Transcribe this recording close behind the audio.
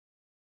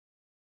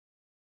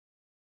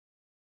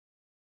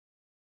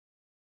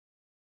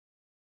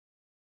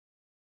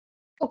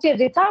Okay,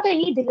 without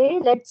any delay,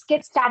 let's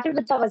get started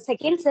with our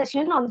second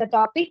session on the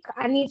topic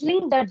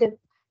Unveiling the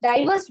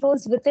diverse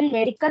roles within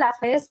medical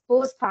affairs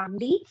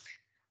post-family.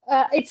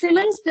 It's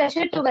immense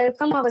pleasure to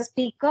welcome our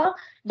speaker,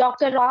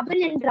 Dr.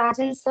 Robin and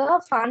Rajan Sir,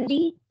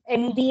 Family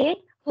MBA,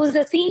 who's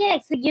the Senior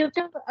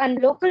Executive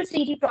and Local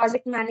CD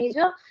Project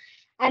Manager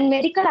and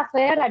Medical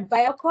Affair at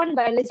Biocon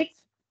Biologics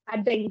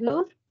at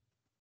Bangalore.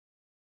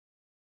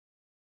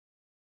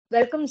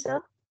 Welcome,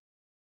 sir.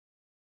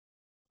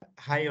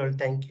 Hi all,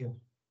 thank you.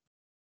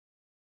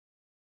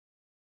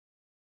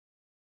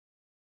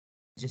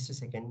 Just a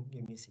second,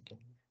 give me a second.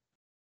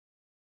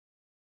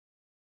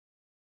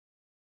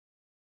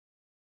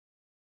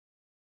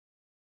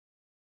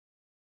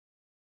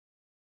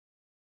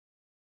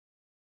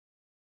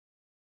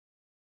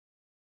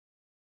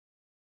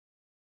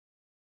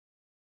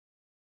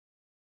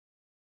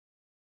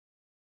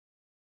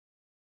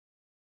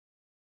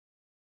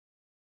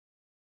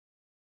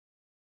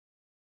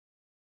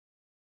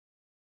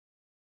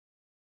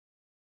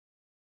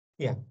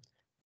 Yeah.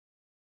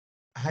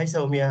 Hi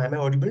Soumya, am I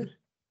audible?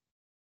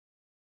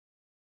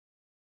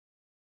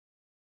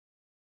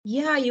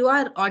 Yeah, you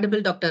are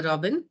audible, Dr.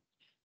 Robin.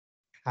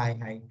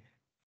 Hi.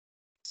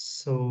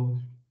 So,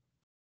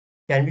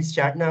 can we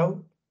start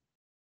now?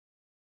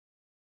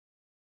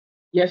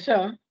 Yes,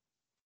 sir.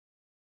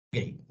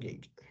 Great.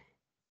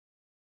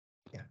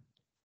 Yeah.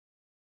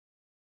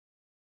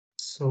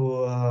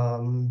 So,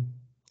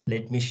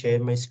 let me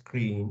share my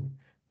screen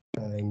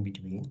in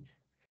between,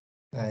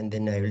 and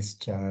then I will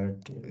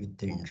start with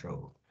the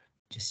intro.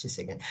 Just a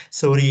second.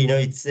 Sorry,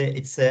 again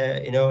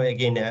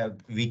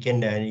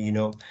weekend,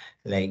 and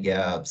like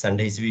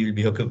Sundays we will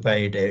be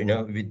occupied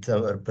with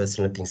our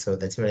personal things, so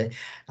that's why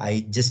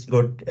I just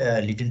got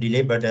a little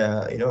delay, but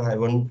I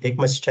won't take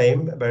much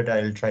time, but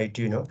I'll try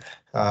to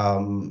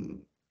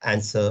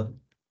answer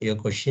your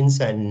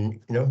questions and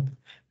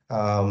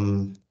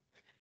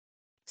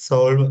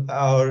solve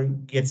or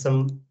get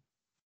some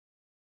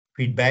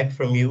feedback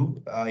from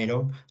you,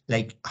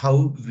 like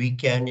how we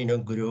can,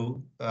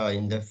 grow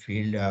in the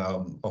field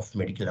of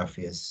medical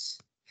affairs.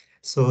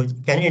 So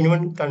can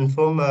anyone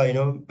confirm,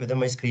 whether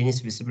my screen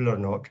is visible or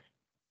not?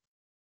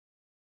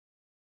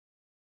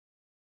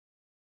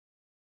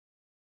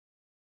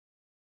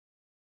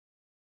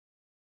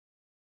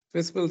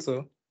 Visible,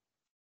 sir.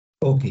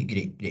 Okay,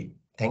 great.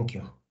 Thank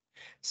you.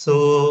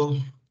 So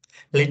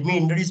let me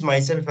introduce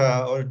myself,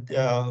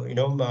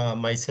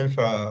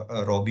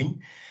 Robin,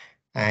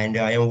 and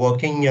I am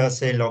working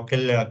as a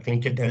local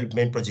clinical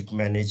development project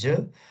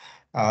manager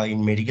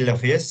in medical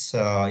affairs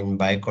in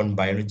Biocon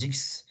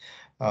Biologics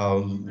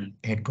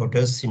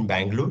headquarters in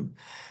Bangalore.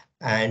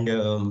 And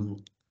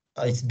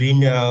it's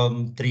been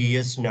 3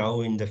 years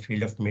now in the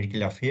field of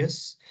medical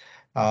affairs,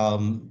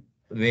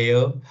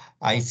 where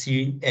I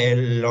see a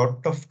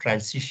lot of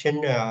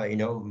transition,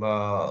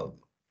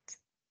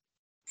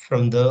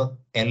 from the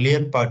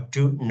earlier part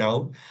to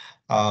now,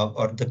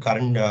 or the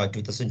current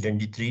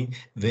 2023,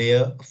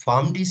 where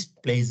PharmDs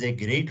plays a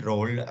great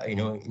role,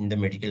 in the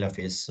medical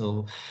affairs.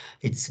 So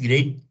it's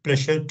great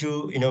pleasure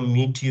to,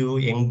 meet you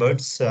young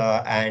birds,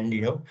 and,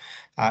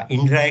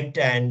 interact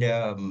and,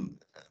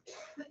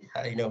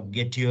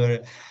 get your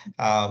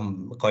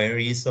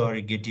queries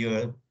or get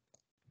your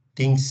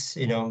things,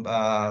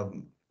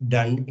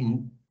 done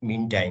in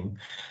meantime.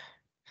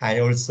 And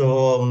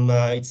also,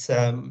 it's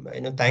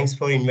thanks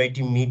for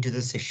inviting me to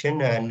the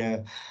session,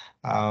 and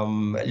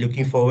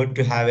looking forward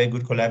to have a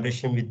good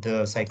collaboration with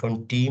the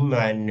SYCCON team,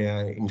 and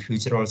in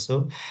future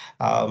also.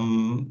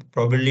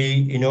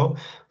 Probably,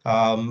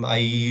 I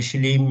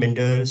usually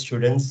mentor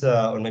students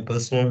on my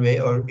personal way,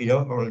 or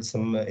or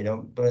some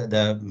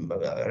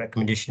the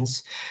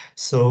recommendations.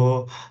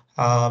 So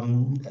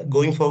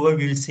going forward,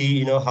 we'll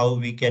see how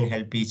we can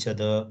help each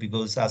other,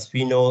 because as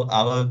we know,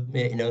 our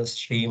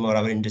stream or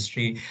our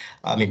industry,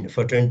 I mean,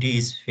 fraternity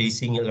is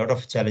facing a lot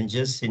of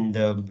challenges in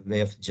the way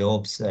of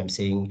jobs, I'm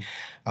saying.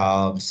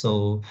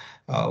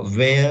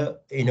 Where,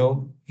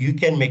 you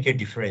can make a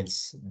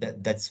difference.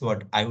 That's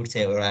what I would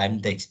say, or I'm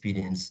the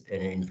experience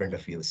in front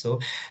of you. So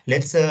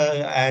let's,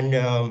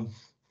 and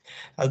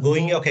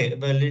going, okay,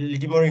 but a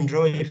little more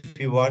intro if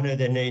you want,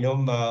 then,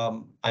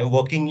 I'm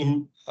working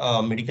in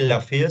medical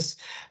affairs,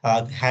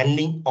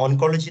 handling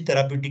oncology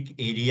therapeutic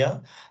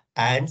area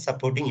and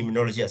supporting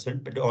immunology as well.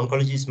 But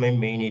oncology is my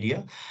main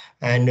area,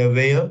 and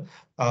where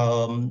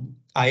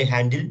I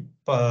handle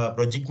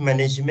project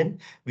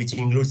management, which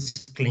includes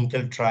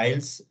clinical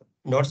trials,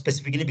 not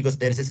specifically because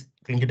there is a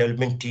clinical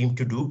development team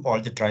to do all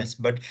the trials,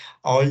 but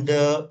all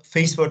the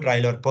phase 4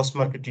 trial or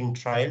post-marketing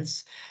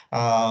trials,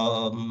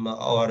 or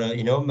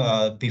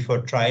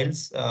P4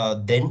 trials,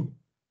 then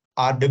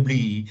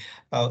RWE,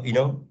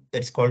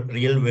 that's called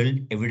real world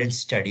evidence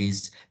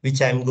studies,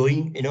 which I'm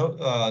going,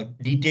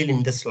 detail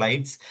in the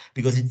slides,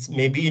 because it's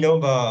maybe,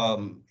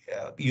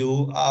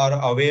 you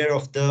are aware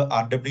of the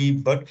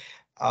RWE, but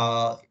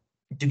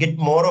to get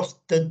more of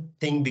the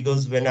thing,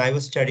 because when I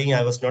was studying,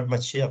 I was not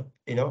much, like,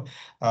 into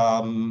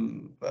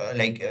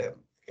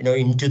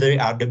the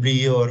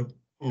RWE or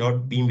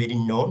not being very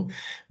known,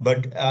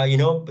 but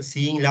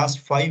seeing last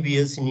 5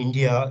 years in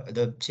India,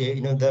 the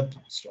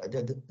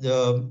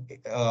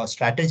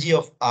strategy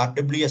of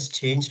RW has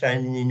changed,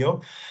 and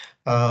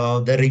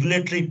the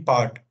regulatory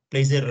part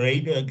plays a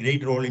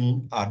great role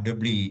in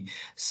RWE.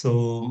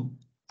 So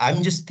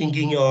I'm just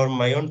thinking, or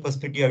my own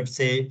perspective, I would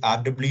say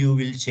RW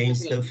will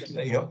change the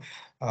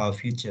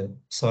future.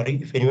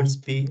 Sorry, if anyone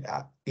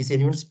is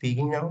anyone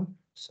speaking now?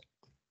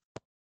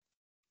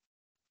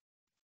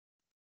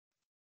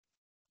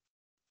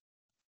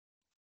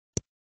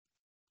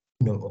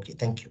 No, okay,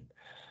 thank you.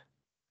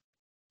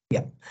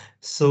 Yeah,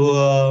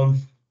 so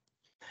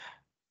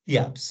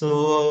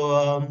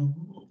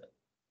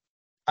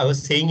I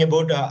was saying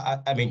about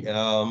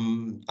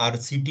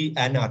RCT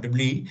and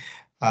RWE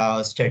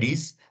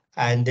studies,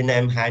 and then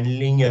I'm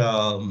handling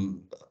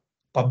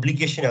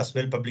publication as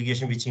well,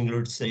 publication which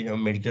includes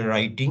medical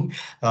writing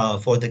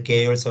for the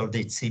KOLs or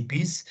the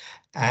HCPs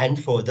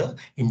and for the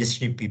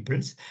industry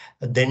peoples.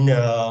 Then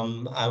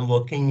I'm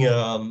working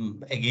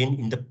again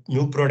in the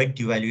new product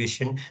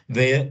evaluation,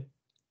 where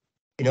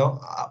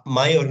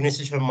my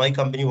organization, my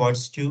company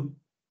wants to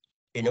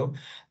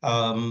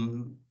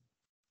um,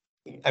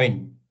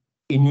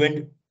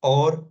 invent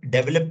or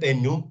develop a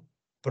new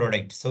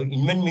product. So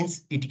invent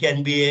means it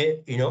can be a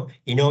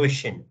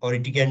innovation, or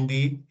it can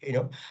be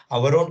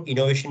our own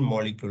innovation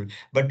molecule.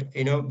 But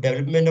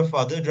development of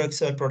other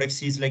drugs or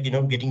products is like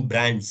getting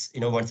brands.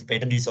 Once the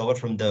patent is over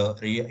from the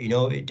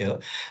innovator,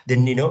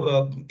 then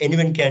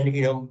anyone can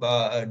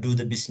do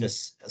the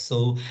business.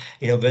 So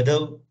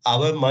whether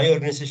my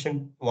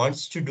organization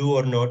wants to do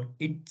or not,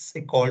 it's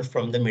a call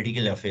from the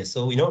medical affairs.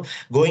 So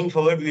going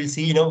forward, we'll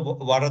see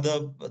what are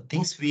the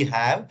things we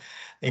have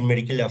in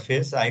medical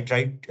affairs. I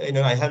tried,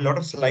 I have a lot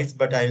of slides,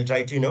 but I'll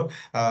try to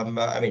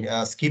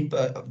skip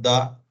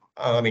the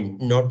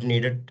not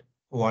needed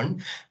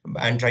one,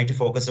 and try to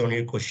focus on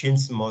your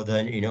questions more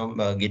than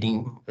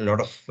getting a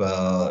lot of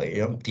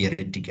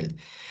theoretical.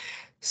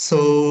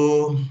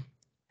 So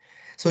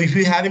if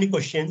you have any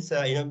questions,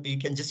 you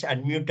can just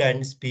unmute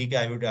and speak.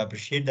 I would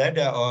appreciate that.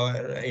 Or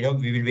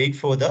we will wait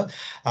for the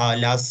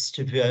last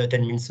 10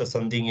 minutes or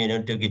something,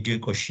 to get your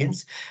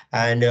questions.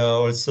 And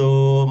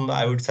also,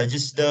 I would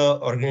suggest the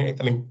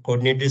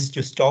coordinators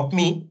to stop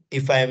me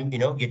if I am,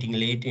 getting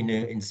late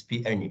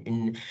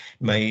in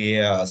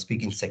my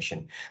speaking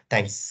section.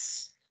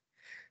 Thanks.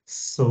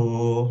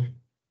 So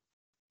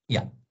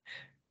yeah.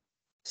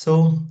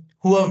 So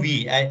who are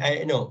we?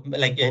 I know,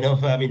 like,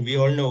 we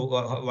all know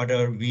what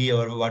are we,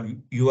 or what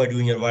you are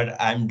doing, or what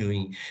I'm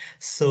doing.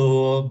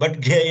 So,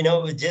 but,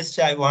 just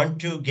I want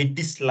to get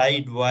this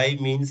slide. Why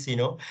means,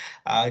 to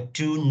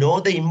know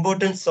the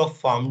importance of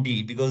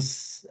PharmD,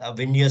 because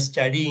when you're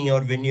studying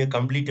or when you're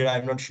completed,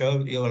 I'm not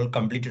sure you all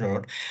completed or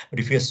not, but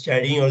if you're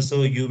studying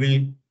also, you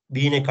will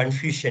be in a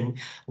confusion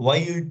why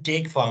you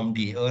take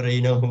PharmD, or,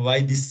 why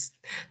this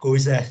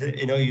course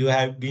you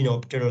have been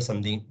opted or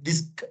something.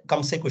 This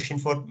comes a question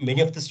for many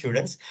of the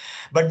students,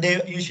 but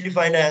they usually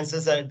find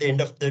answers at the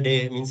end of the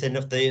day, means end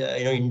of the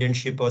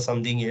internship or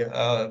something,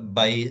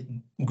 by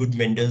good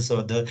mentors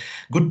or the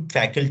good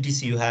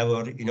faculties you have,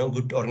 or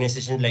good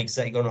organizations like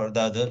SYCCON or the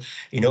other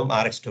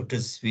RX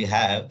doctors we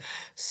have.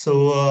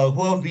 So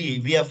who are we?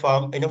 We are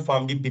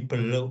PharmD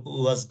people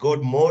who has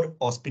got more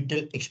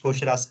hospital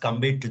exposure as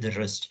compared to the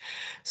rest.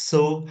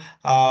 So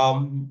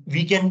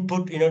we can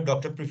put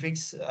doctor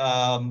prefix,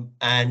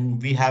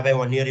 and we have a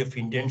 1 year of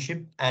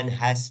internship and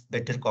has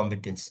better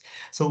competence.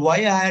 So why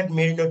I had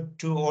made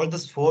to all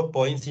those 4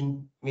 points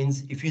in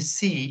means, if you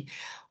see,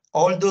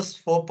 all those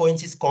 4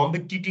 points is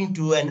competing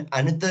to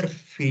another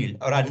field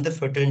or another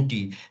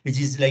fraternity, which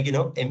is like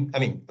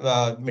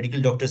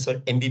medical doctors or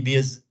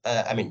MBBS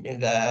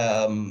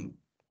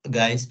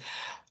guys,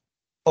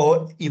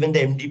 or even the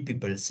MD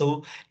people.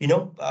 So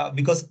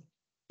because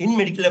in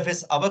medical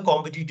affairs, our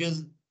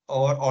competitors,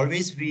 or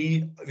always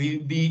we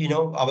be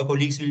our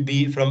colleagues will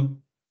be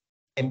from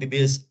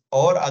MBBS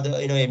or other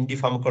MD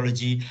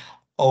pharmacology,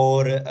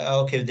 or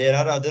okay, there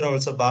are other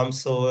also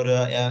BAMS or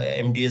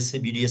MDS,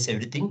 BDS,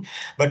 everything,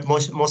 but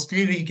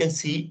mostly we can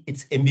see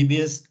it's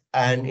MBBS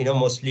and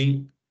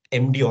mostly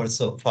MD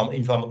also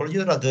in pharmacology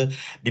or other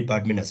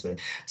department as well.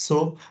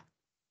 So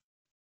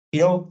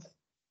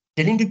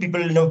telling the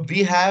people,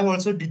 we have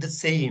also did the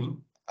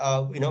same,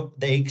 the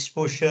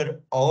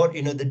exposure, or,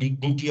 the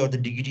dignity or the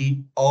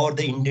degree or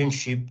the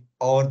internship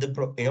or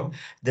the,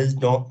 there's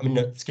no,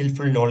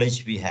 skillful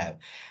knowledge we have.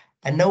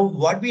 And now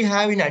what we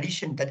have in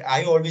addition, that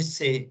I always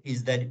say,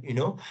 is that,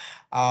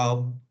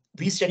 uh,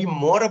 we study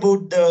more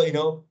about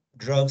the,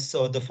 drugs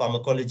or the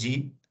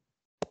pharmacology,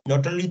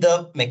 not only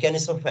the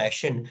mechanism of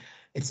action,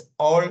 it's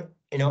all,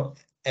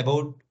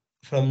 about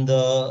from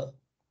the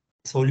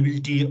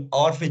solubility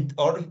or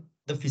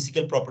the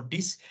physical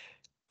properties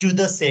to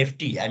the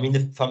safety. I mean, the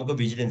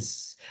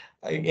pharmacovigilance.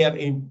 Yeah,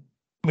 in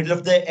middle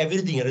of the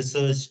everything,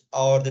 research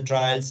or the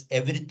trials,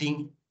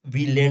 everything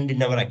we learned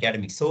in our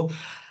academics. So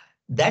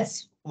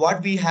that's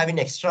what we have in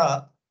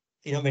extra,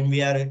 when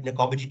we are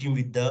competing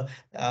with the,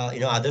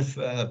 other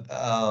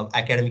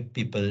academic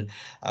people,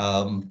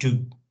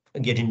 to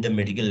get into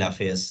medical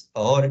affairs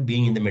or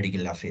being in the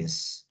medical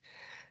affairs.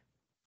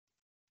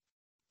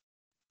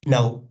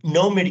 Now,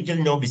 no medical,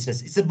 no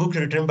business. It's a book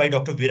written by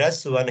Dr.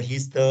 Viraj Suvan.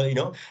 He's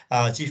the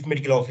chief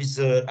medical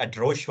officer at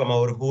Roche from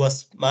our, who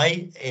was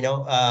my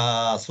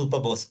super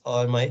boss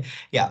or my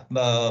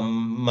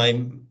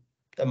my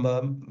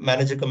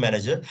manager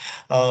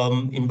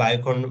in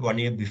Biocon 1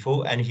 year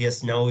before, and he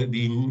has now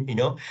been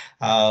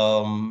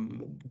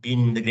been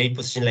in the great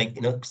position like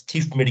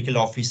chief medical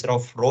officer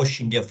of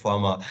Roche India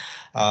Pharma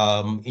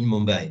in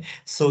Mumbai.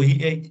 So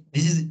this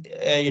is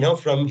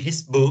from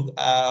his book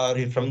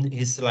or from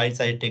his slides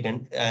I had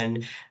taken,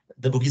 and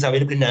the book is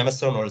available in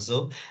Amazon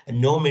also.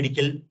 No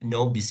medical,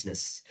 no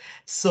business.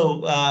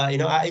 So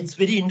it's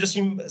very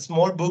interesting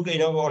small book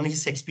on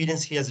his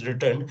experience he has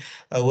written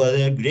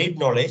with a great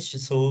knowledge.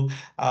 So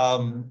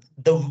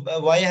the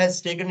why I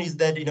has taken is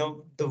that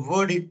the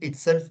word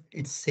itself,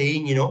 it's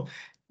saying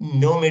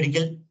no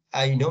medical,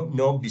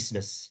 no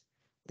business.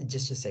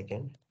 Just a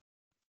second.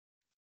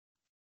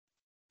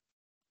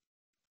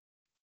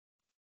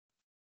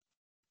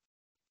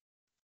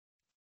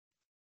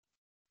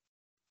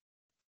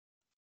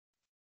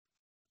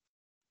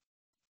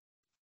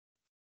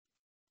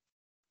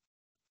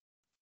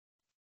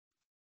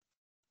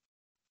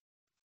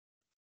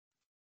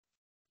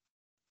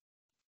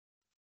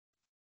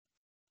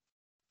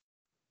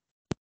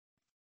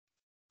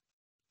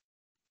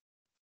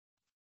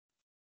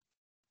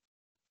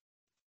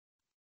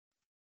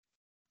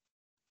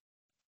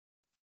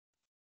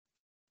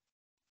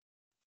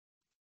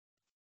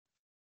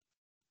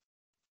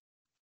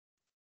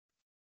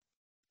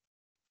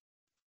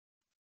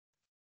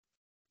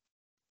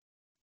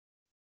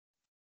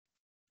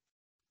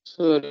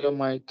 Sir, your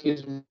mic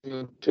is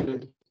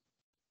muted.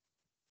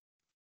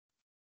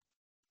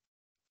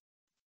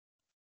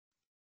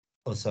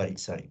 Oh, sorry.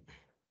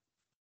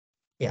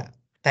 Yeah,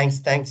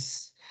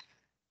 thanks.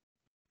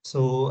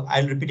 So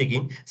I'll repeat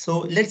again. So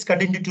let's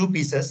cut into two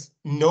pieces.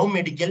 No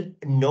medical,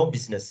 no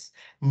business.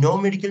 No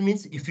medical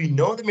means if you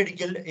know the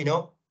medical,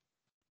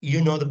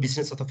 you know the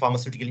business of the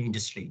pharmaceutical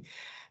industry.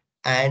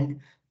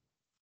 And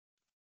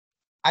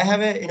I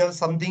have a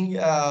something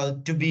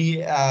to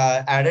be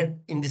added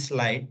in this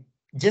slide.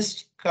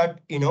 Just cut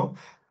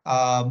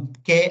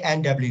K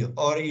and W,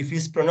 or if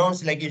it's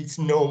pronounced like it's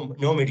no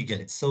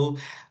medical. So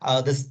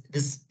the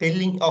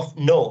spelling of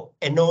no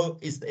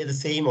is the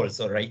same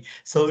also, right?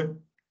 So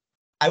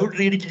I would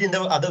read it in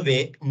the other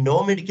way.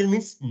 No medical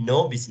means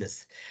no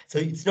business. So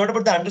it's not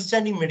about the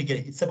understanding medical.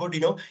 It's about,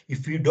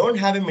 if you don't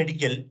have a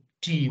medical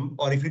team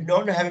or if you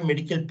don't have a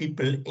medical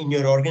people in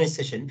your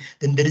organization,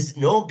 then there is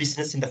no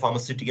business in the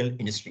pharmaceutical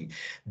industry.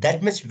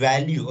 That much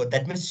value or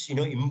that much,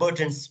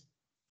 importance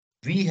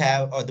we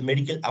have, or the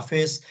medical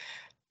affairs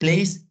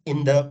plays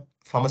in the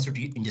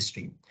pharmaceutical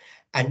industry.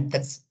 And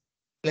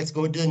let's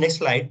go to the next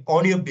slide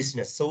on your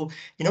business. So,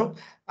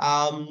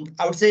 I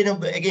would say,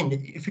 again,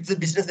 if it's a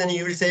business, then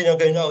you will say,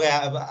 okay, no,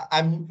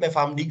 I'm a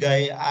family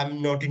guy.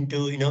 I'm not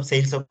into,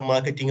 sales or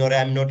marketing, or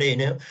I'm not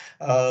a,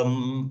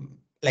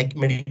 like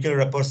medical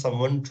rep or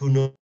someone to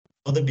know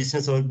the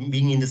business or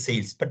being in the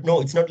sales. But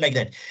no, it's not like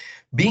that.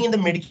 Being in the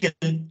medical,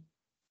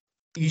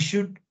 you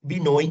should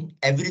be knowing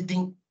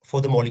everything for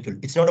the molecule.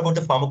 It's not about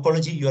the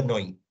pharmacology you are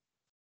knowing.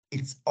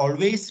 It's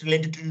always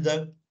related to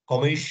the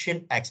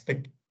commercial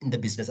aspect in the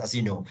business, as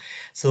you know.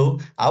 So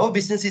our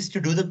business is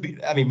to do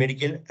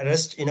medical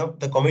rest,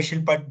 the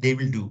commercial part they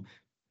will do.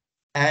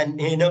 And,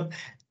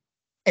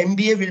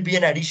 MBA will be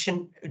an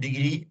addition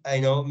degree,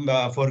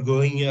 for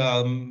going,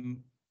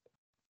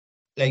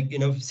 like,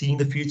 seeing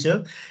the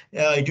future.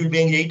 It will be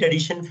a great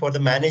addition for the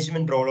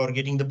management role or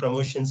getting the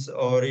promotions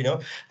or,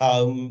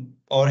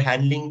 or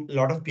handling a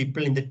lot of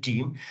people in the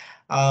team.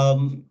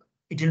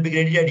 It will be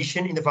great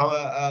addition in the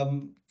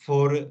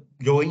for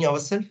growing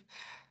ourselves.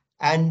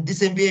 And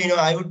this MBA,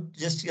 I would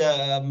just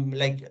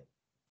read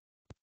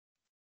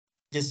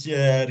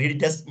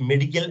it as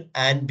medical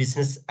and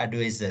business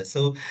advisor.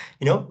 So,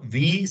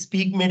 we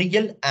speak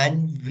medical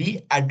and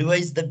we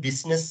advise the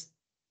business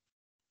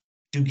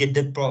to get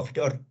the profit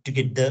or to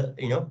get the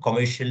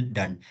commercial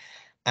done.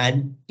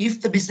 And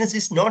if the business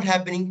is not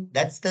happening,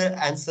 that's the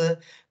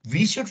answer.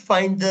 We should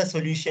find the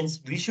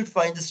solutions. We should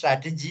find the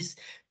strategies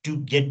to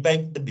get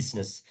back the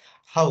business.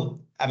 How?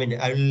 I mean,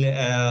 I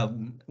will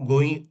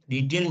go in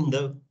detail in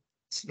the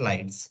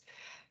slides.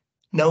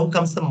 Now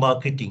comes the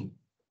marketing.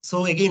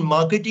 So again,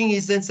 marketing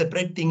is a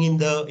separate thing in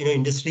the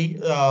industry.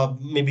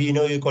 Maybe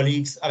your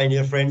colleagues, I mean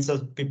your friends or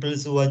people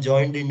who are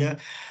joined in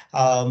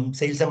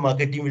sales and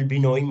marketing will be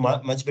knowing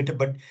much better.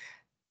 But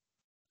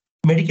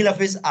medical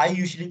affairs, I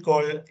usually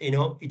call,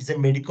 it's a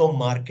medical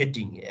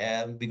marketing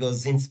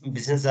because since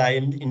business I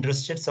am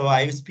interested, so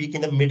I speak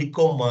in the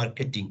medical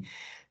marketing.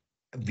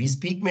 We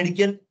speak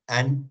medical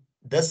and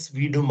thus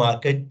we do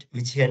market,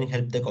 which can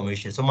help the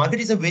commercial. So market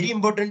is a very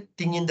important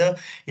thing in the,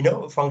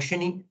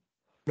 functioning,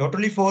 not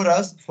only for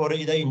us, for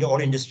either in the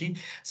all industry.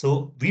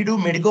 So we do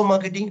medical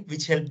marketing,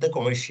 which help the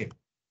commercial.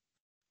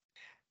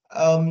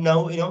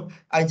 Now,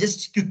 I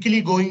just quickly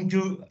going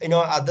to,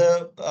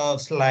 other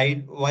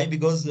slide. Why?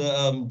 Because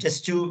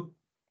just to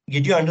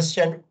get you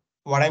understand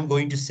what I'm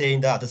going to say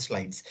in the other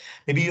slides.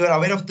 Maybe you are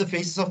aware of the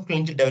phases of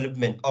clinical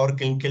development or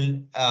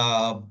clinical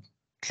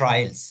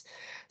trials.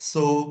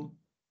 So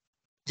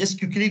just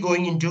quickly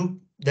going into,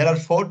 there are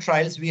 4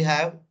 trials we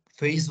have: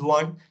 phase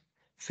 1,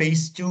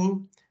 phase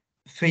 2,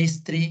 phase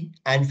 3,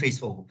 and phase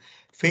 4.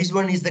 Phase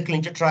 1 is the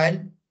clinical trial,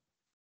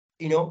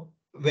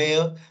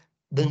 where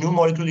the new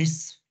molecule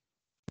is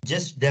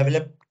just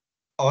developed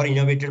or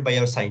innovated by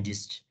our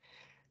scientists.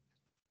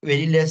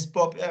 Very less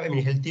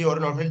healthy or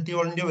not healthy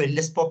volunteer, very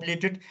less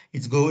populated.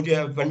 It's good.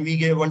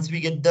 Once we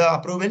get the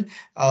approval,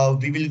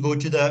 we will go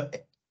to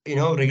the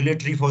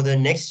regulatory for the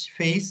next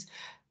phase,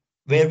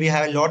 where we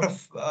have a lot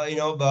of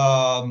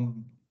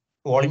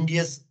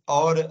volunteers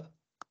or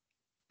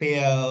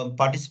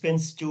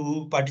participants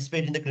to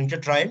participate in the clinical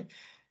trial,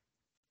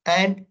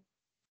 and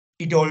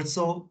it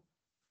also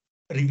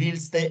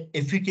reveals the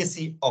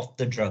efficacy of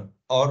the drug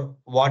or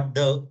what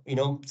the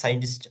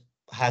scientist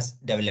has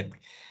developed.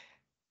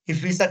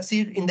 If we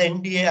succeed in the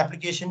NDA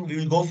application, we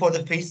will go for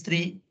the phase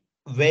 3,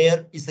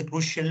 where is the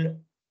crucial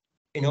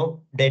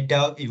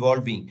data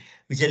evolving,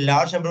 which is a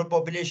large number of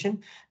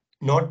population,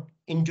 not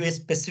into a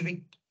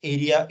specific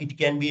area. It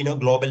can be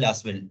global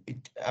as well.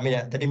 It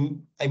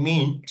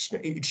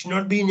should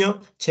not be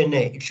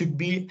Chennai. It should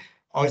be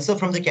also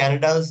from the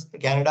Canada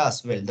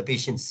as well, the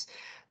patients.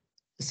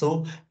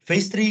 So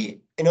phase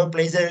 3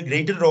 plays a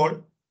greater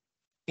role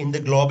in the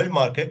global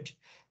market,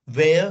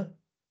 where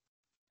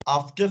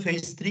after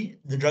phase 3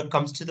 the drug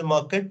comes to the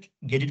market,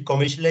 get it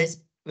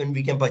commercialized, when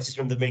we can purchase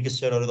from the medical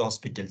store or the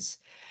hospitals.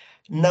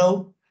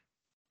 Now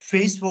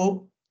phase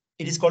 4,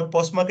 it is called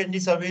post-marketing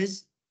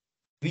surveys,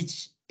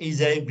 which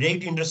is a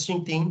great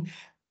interesting thing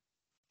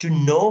to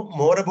know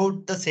more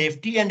about the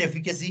safety and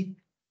efficacy,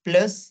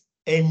 plus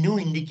a new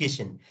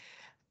indication,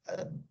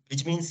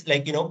 which means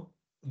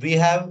we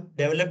have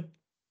developed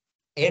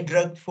a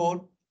drug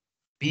for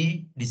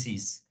B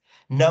disease.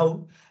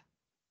 Now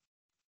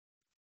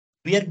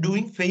we are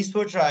doing phase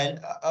 4 trial,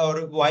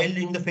 or while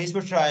in the phase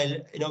 4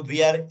 trial,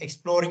 we are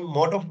exploring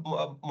more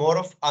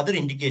of other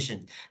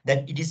indications,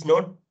 that it is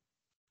not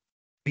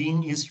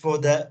being used for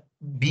the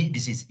B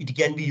disease. It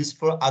can be used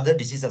for other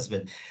disease as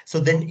well.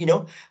 So then,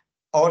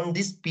 on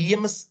this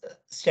PMS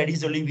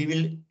studies only, we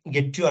will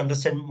get to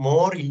understand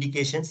more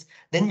indications.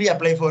 Then we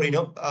apply for,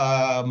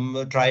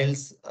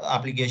 trials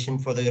application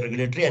for the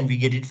regulatory, and we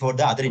get it for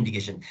the other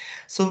indication.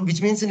 So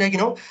which means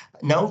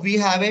now we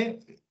have a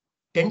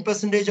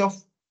 10%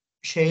 of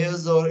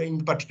shares or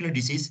in particular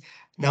disease.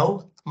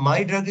 Now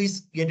my drug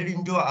is getting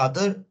into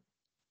other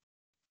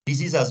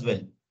disease as well.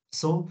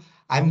 So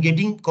I'm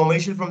getting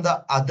commercial from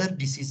the other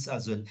disease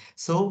as well.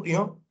 So,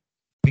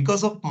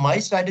 because of my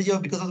strategy or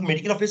because of the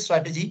medical affairs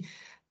strategy,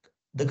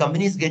 the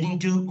company is getting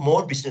into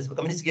more business. The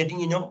company is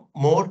getting,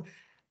 more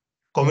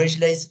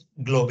commercialized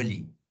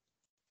globally.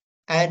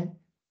 And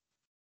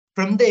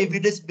from the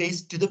evidence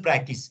base to the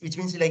practice, which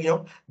means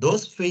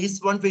those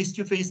phase 1, phase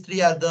 2, phase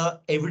 3 are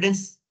the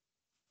evidence.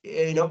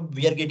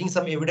 We are getting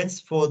some evidence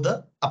for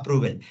the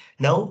approval.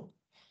 Now,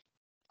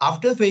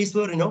 after phase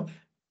 4,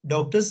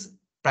 doctors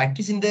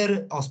practice in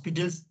their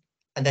hospitals,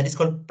 and that is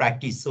called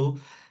practice. So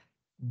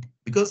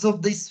because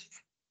of this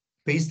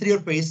phase 3 or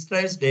phase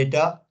trials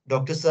data,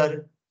 doctors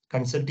are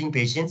consulting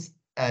patients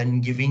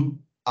and giving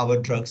our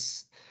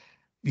drugs,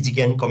 which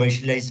can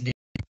commercialize.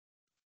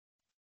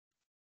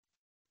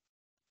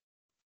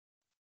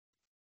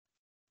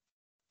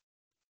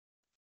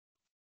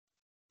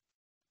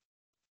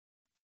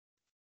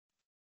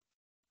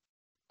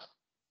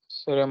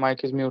 Sir, your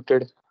mic is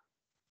muted.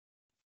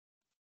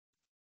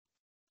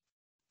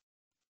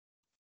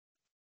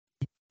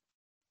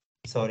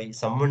 Sorry,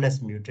 someone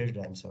has muted.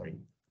 I'm sorry.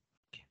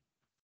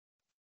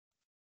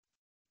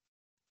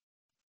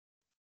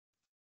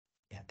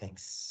 Yeah,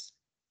 thanks.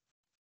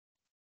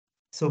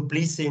 So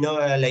please,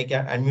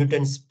 unmute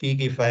and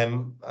speak if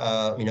I'm,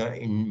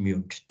 in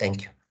mute.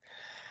 Thank you.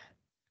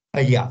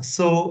 Yeah.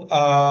 So.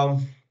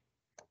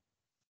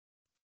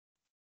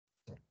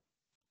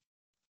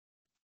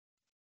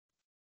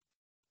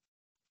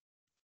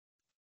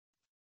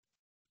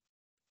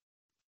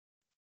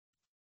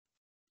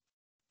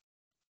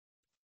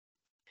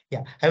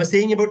 Yeah, I was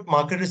saying about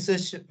market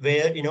research,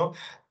 where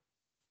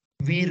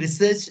we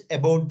research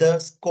about the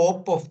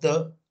scope of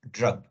the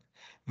drug,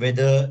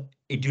 whether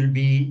it will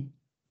be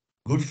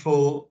good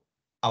for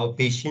our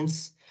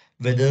patients,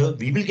 whether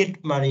we will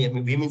get money.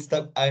 We means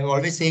I'm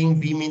always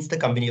saying we means the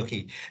company.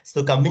 Okay,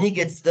 so company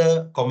gets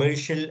the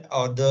commercial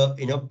or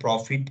the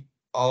profit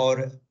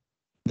or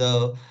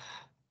the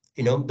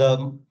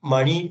the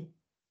money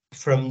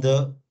from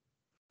the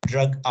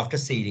drug after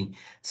selling.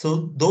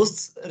 So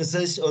those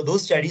research or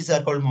those studies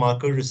are called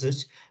market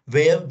research,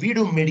 where we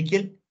do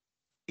medical.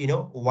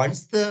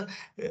 Once the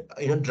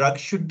drug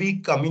should be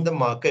coming the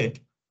market,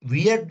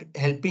 we are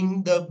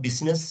helping the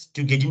business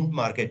to get in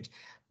market.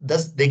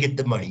 Thus, they get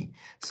the money.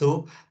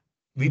 So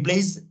we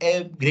plays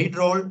a great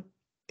role,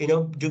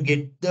 to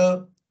get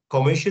the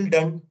commercial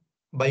done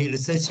by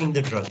researching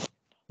the drug,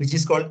 which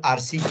is called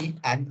RCT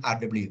and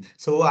RW.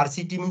 So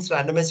RCT means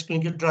randomized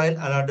clinical trial,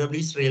 and RW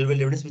is real world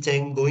evidence, which I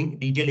am going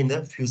detail in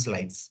the few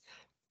slides.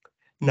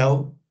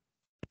 Now,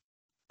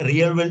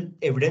 real world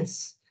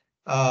evidence.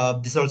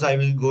 This also I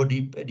will go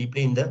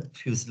deeply in the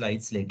few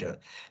slides later.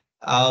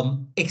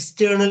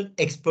 External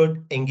expert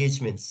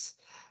engagements,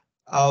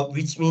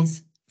 which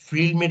means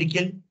field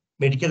medical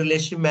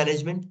relationship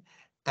management,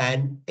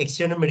 and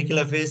external medical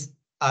affairs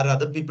are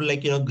other people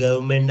like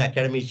government,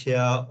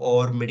 academia,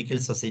 or medical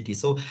society.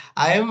 So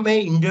I am my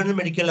internal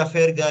medical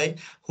affair guy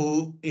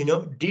who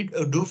did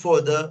do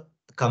for the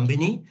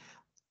company,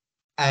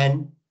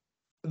 and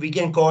we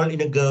can call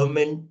in a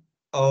government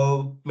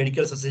or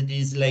medical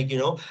societies like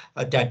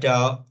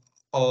Tata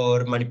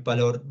or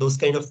Manipal or those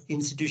kind of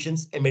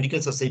institutions, a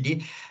medical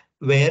society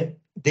where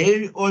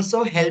they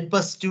also help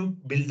us to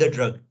build the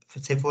drug.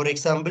 Say for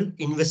example,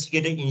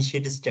 investigator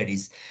initiated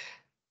studies.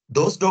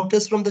 Those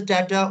doctors from the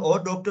Tata or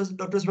doctors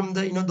from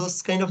the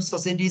those kind of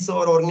societies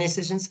or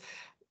organizations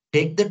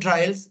take the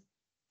trials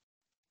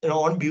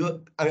on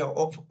view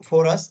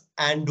for us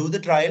and do the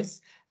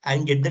trials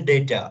and get the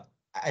data,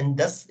 and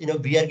thus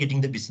we are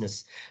getting the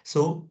business.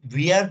 So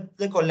we are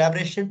the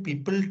collaboration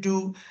people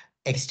to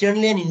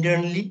externally and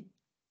internally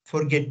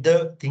for get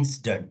the things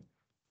done.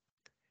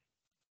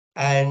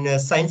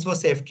 And science for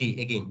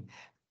safety again.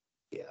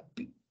 Yeah,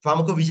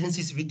 pharmacovigilance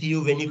is with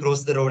you when you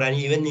cross the road and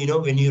even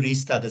when you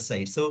reach the other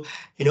side. So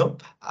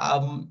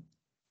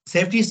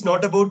safety is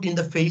not about in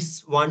the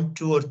phase 1,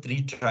 2, or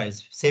 3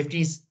 trials.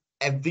 Safety is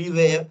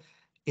everywhere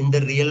in the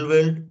real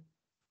world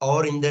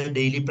or in the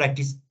daily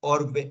practice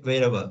or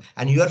wherever.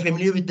 And you are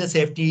familiar with the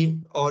safety,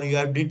 or you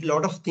have did a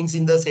lot of things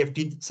in the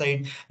safety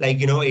side,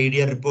 like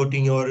area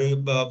reporting or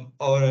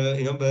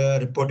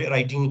report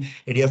writing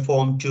area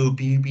form to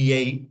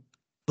PPI.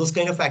 Those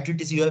kind of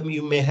activities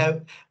you may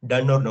have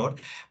done or not.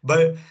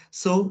 But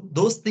so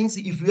those things,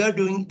 if we are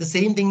doing the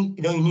same thing,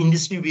 in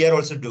industry we are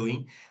also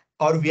doing,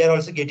 or we are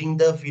also getting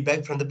the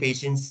feedback from the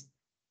patients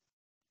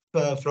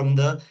from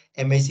the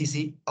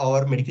MICC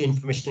or Medical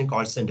Information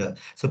Call Center.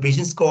 So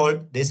patients call,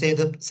 they say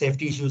the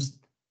safety issues,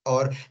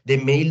 or they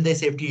mail the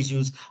safety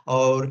issues,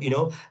 or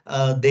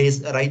they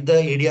write the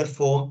ADR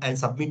form and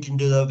submit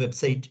into the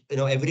website.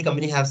 Every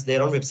company has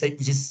their own website,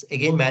 which is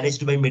again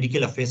managed by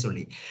medical affairs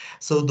only.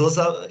 So those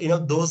are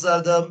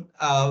the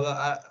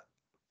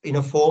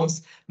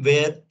forms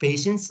where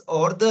patients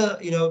or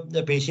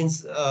the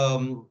patients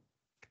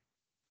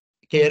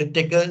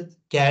caretaker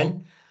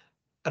can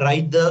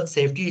write the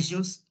safety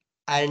issues,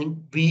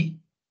 and we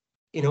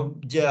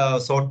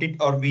sort it,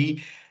 or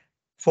we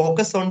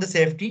focus on the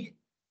safety,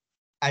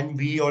 and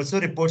we also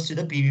reports to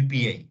the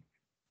PVPI.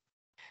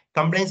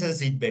 Compliance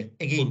as a seatbelt.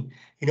 Again,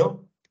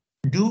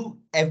 do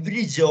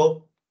every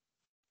job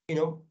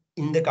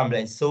in the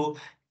compliance. So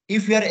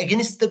if you are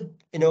against the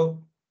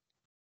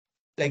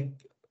like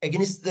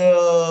against the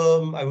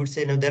I would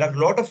say, there are a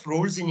lot of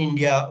rules in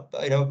India,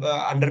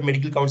 under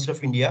Medical Council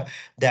of India,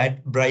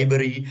 that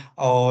bribery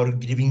or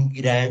giving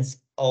grants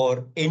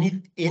or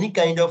any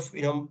kind of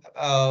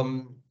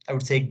I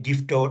would say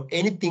gift or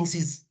anything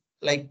is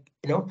like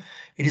it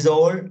is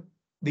all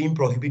being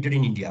prohibited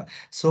in India.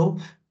 So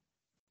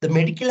the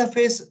medical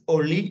affairs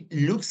only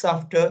looks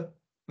after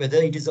whether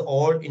it is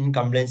all in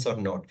compliance or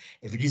not.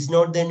 If it is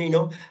not, then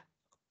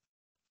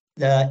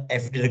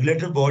if the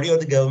regulatory body or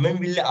the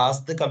government will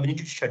ask the company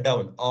to shut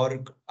down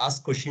or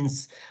ask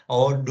questions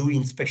or do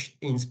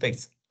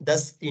inspects.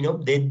 Thus,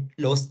 they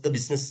lost the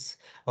business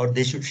or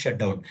they should shut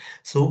down.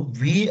 So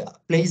we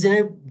plays in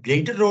a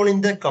greater role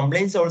in the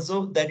compliance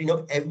also, that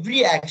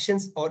every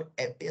actions or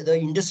the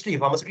industry,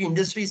 pharmaceutical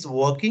industry is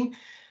working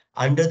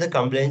under the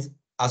compliance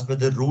as per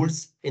the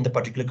rules in the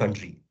particular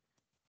country.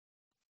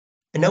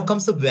 And now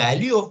comes the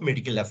value of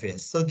medical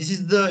affairs. So this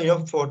is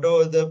the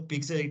photo, the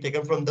picture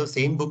taken from the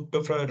same book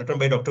written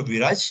by Dr.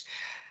 Viraj.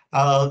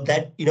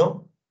 That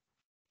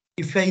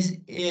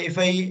if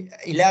I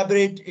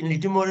elaborate in a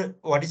little more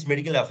what is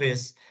medical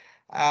affairs,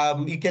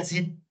 you can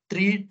see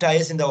 3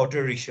 tires in the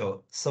auto rickshaw.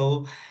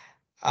 So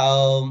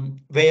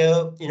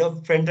where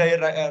front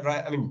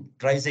tire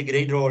drives a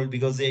great role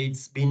because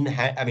it's been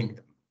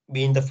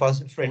being the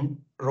first front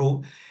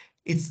row.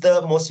 It's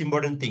the most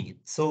important thing.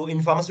 So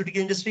in pharmaceutical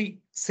industry,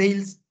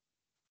 sales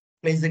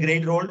plays a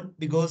great role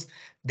because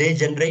they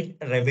generate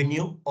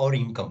revenue or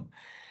income.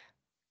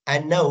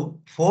 And now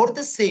for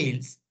the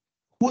sales,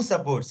 who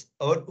supports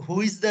or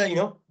who is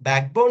the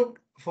backbone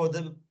for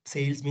the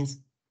sales means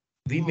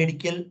we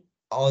medical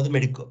or the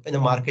medical and the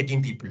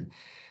marketing people.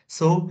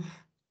 So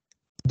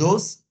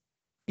those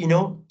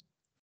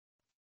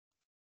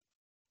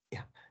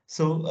yeah.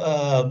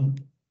 So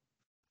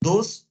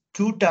those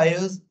 2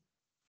 tires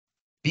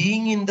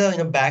being in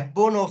the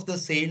backbone of the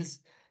sales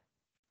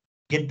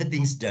get the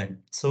things done.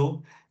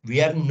 So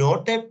we are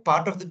not a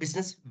part of the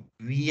business,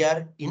 we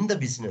are in the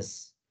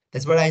business.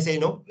 That's what I say,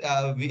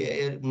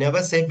 we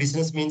never say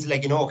business means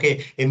like,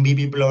 okay, MB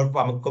people or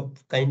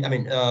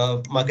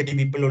marketing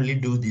people only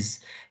do this.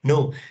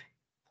 No,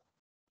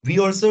 we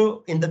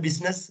also in the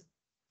business,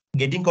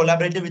 getting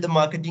collaborated with the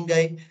marketing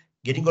guy,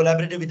 getting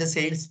collaborated with the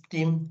sales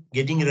team,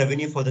 getting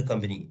revenue for the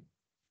company.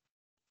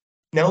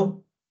 Now,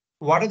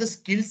 what are the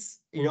skills,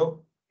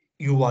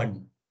 you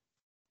want?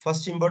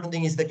 First important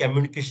thing is the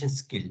communication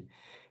skill.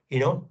 you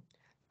know,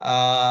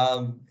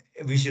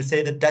 we should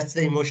say that that's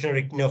the emotional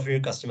reckoning of your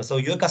customer. So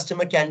your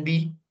customer can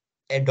be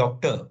a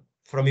doctor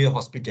from your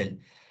hospital,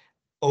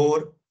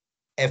 or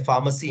a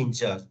pharmacy in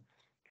charge,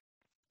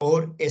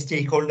 or a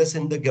stakeholders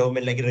in the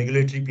government, like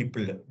regulatory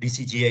people,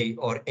 DCGI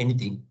or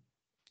anything.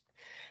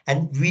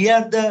 And we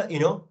are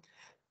the,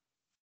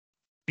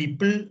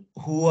 people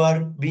who are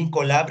being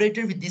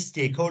collaborated with these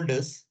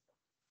stakeholders,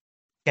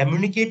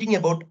 communicating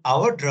about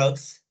our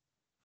drugs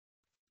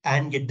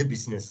and get the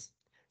business.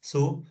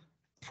 So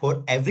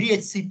for every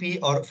HCP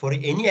or for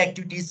any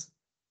activities,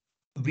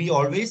 we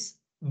always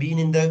been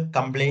in the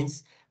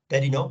complaints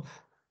that,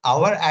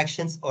 our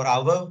actions or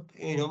our,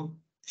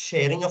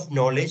 sharing of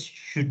knowledge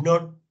should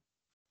not,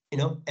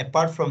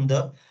 apart from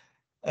the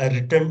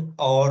written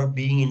or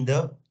being in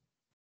the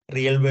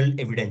real world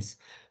evidence,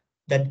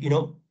 that,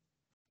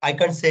 I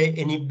can't say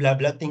any blah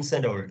blah things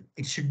and all.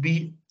 It should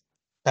be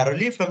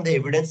thoroughly from the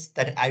evidence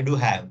that I do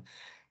have,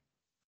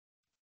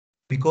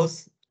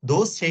 because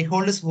those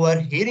stakeholders who are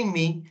hearing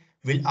me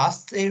will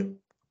ask their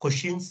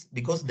questions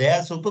because they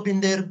are superb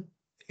in their,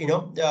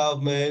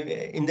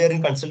 in their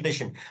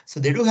consultation.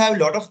 So they do have a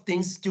lot of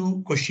things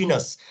to question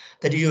us,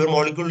 that your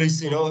molecule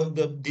is,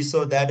 this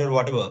or that or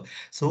whatever.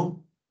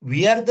 So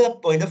we are the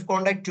point of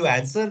contact to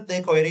answer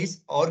their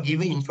queries or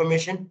give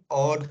information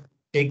or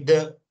take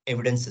the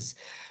evidences.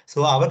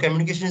 So our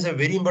communication is a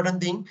very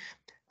important thing,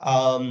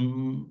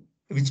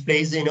 which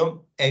plays,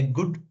 a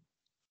good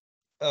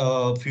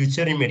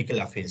future in medical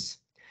affairs.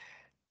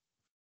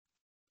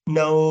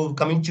 Now,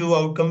 coming to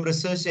outcome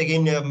research,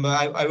 again,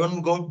 I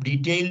won't go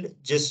detailed,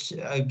 just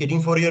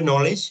getting for your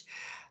knowledge.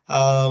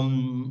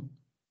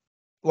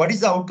 What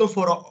is the outcome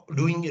for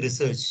doing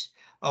research,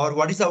 or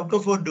what is the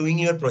outcome for doing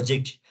your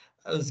project?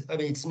 I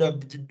mean, it's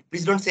not,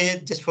 please don't say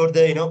it just for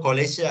the,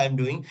 college I'm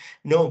doing.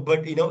 No,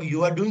 but,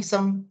 you are doing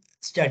some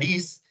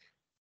studies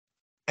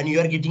and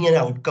you are getting an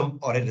outcome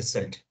or a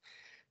result.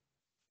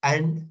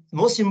 And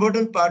most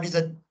important part is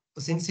that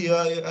since you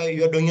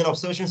are doing an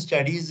observation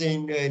studies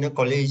in a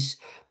college,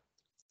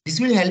 this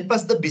will help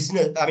us the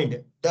business. I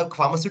mean, the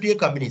pharmaceutical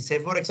companies. Say,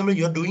 for example,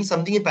 you're doing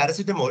something in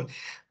paracetamol.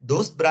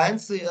 Those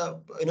brands, they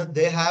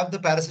have the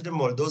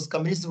paracetamol. Those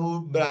companies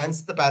who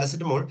brands the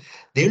paracetamol,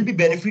 they will be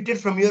benefited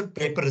from your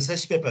paper,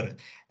 research paper,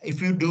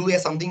 if you do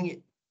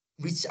something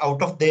which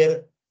out of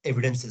their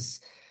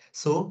evidences.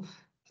 So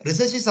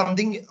research is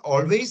something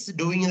always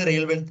doing in the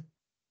real world.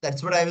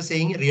 That's what I was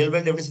saying. Real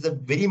world evidence is a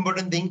very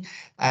important thing,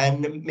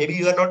 and maybe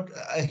you are not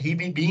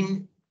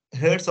being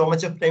heard so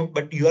much of time,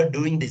 but you are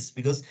doing this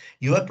because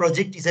your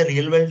project is a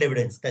real world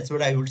evidence. That's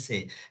what I would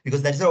say,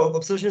 because that's the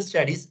observation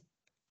studies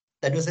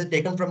that was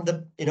taken from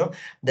the,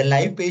 the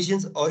live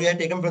patients, or you are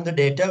taken from the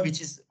data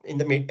which is in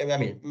the,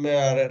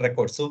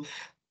 record. So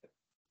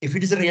if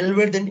it is a real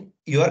world, then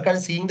you are kind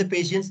of seeing the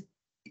patients.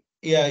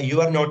 Yeah, you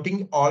are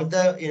noting all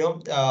the,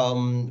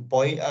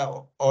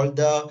 all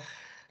the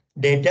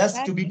data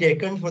to be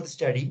taken for the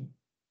study.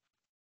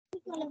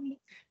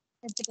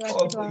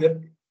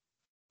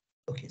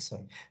 Okay,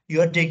 sorry.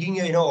 You are taking,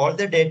 all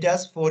the data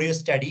for your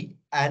study,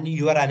 and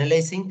you are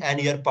analyzing and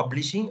you are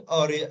publishing,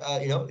 or,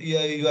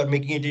 you are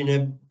making it in a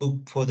book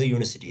for the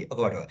university or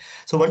whatever.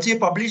 So once you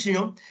publish,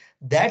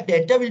 that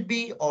data will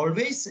be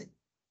always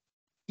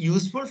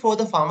useful for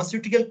the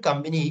pharmaceutical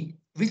company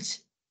which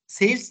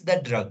sells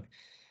that drug.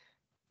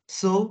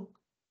 So,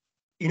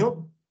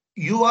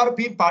 you are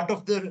being part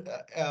of the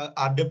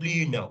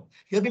RW now.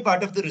 You have been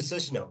part of the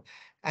research now.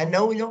 And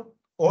now,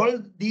 all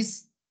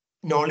these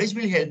knowledge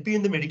will help you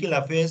in the medical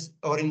affairs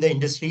or in the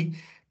industry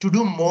to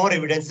do more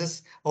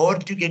evidences, or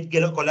to get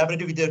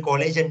collaborate with your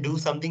college and do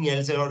something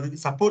else, or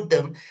support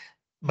them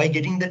by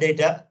getting the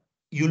data.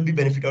 You'll be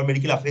benefited, or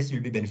medical affairs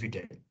will be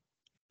benefited.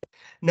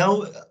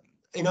 Now,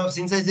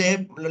 since I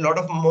say a lot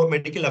of more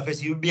medical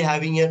affairs, you'll be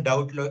having a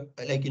doubt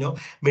like,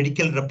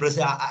 medical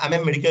representative. I'm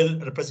a medical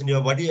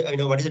representative. What is,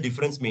 what is the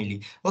difference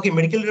mainly? Okay,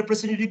 medical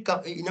representative,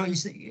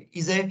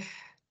 is a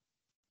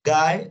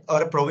guy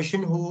or a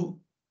profession who,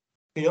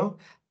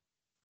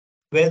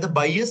 where the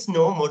buyers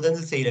know more than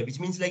the seller,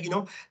 which means like,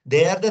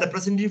 they are the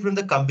representative from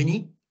the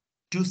company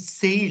to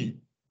sell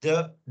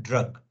the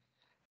drug.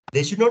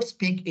 They should not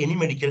speak any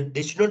medical,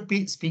 they should not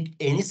speak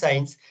any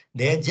science.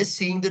 They are just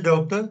seeing the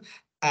doctor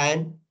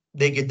and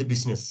they get the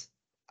business.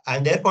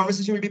 And their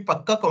conversation will be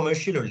pakka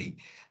commercial only.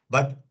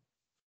 But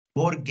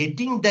for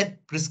getting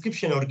that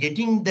prescription or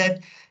getting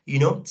that,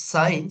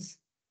 science,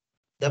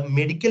 the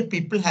medical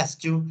people has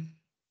to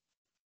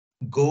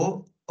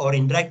go or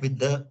interact with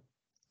the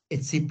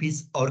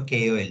HCPs or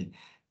KOL.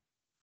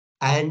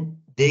 And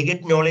they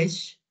get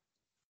knowledge,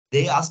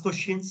 they ask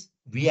questions,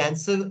 we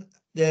answer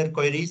their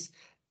queries,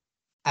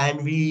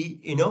 and we,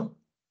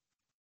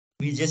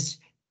 we just,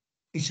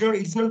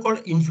 it's not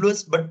called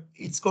influence, but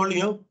it's called,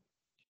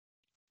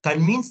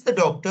 convince the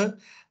doctor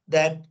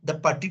that the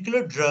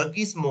particular drug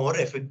is more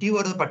effective,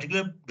 or the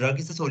particular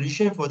drug is a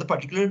solution for the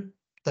particular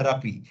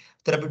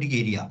therapeutic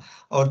area,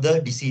 or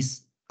the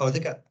disease, or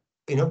the,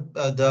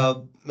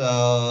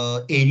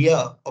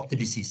 area of the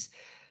disease.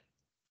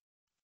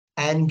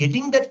 And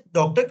getting that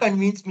doctor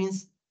convinced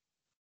means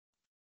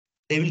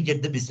they will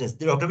get the business.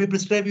 The doctor will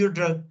prescribe your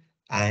drug,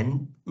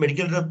 and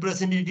medical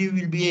representative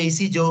will be a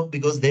easy job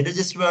because they don't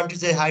just want to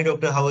say, "Hi,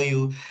 doctor, how are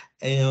you?"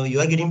 You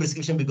are getting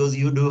prescription because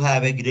you do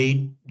have a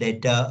great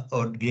data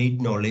or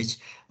great knowledge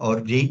or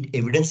great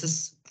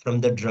evidences from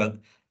the drug,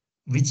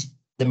 which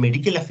the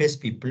medical affairs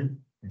people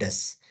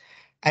does.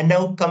 And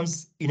now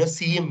comes,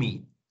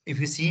 CME. If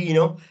you see, in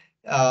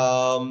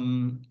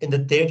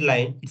the third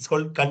line, it's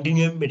called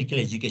continuing medical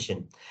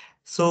education.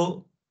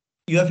 So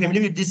you are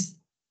familiar with this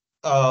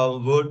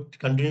word,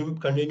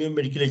 continuing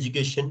medical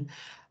education,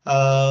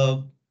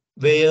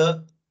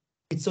 where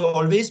it's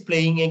always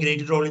playing a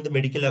great role in the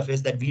medical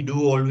affairs, that we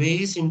do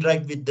always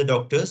interact with the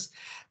doctors,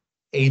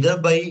 either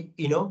by,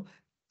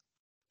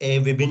 a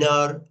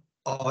webinar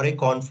or a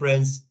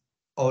conference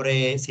or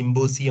a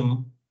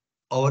symposium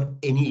or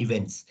any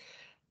events.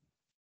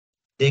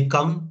 They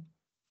come,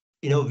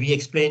 we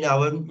explain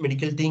our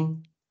medical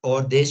thing,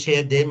 or they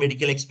share their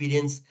medical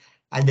experience,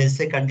 and there's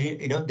a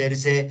there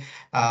is a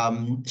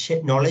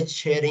knowledge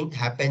sharing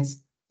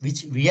happens,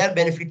 which we are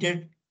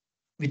benefited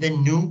with a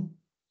new,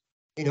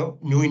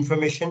 new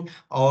information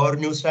or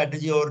new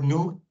strategy or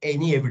new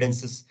any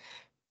evidences,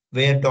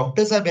 where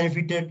doctors are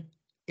benefited,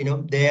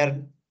 they are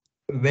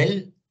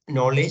well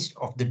knowledge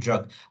of the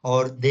drug,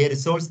 or they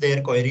resolve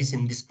their queries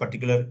in this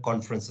particular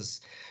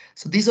conferences.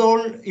 So these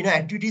all,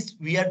 activities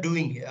we are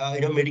doing,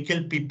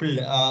 medical people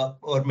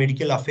or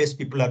medical affairs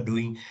people are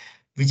doing,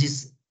 which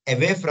is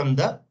away from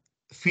the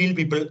field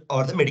people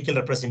or the medical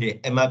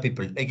representative, MR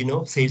people, like,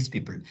 sales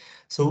people.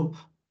 So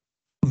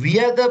we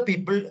are the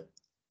people,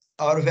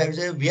 or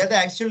we are the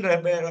actual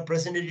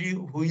representative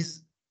who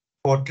is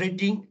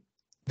portraying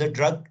the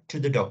drug to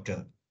the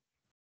doctor.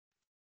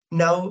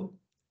 Now,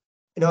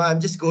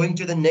 I'm just going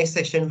to the next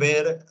section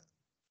where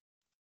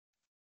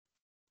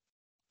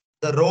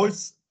the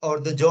roles or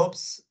the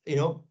jobs,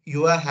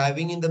 you are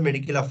having in the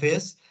medical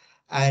affairs,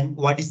 and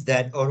what is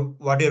that, or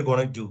what you're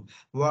going to do.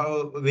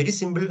 Well, very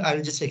simple.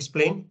 I'll just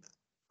explain.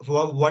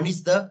 One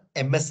is the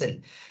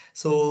MSL.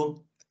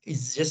 So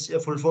it's just a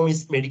full form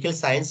is medical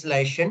science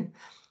liaison,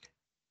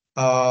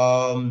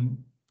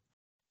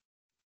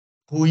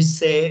 who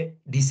is a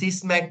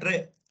disease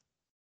matter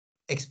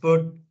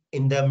expert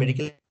in the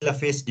medical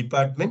affairs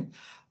department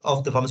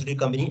of the pharmaceutical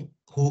company,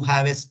 who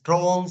have a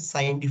strong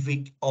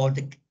scientific or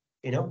the,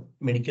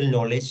 medical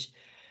knowledge,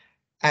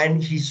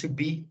 and he should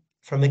be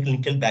from a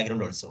clinical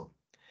background also.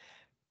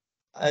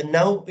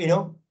 Now,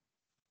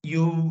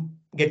 you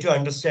get to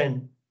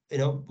understand,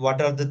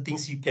 what are the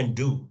things you can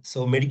do.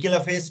 So medical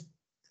affairs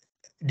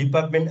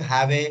department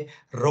have a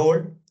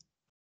role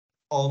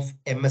of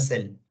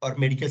MSL or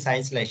medical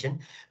science liaison,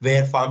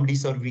 where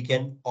PharmDs or we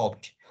can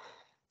opt.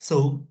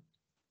 So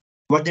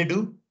what they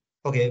do?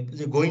 Okay,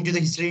 so going to the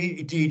history,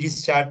 it is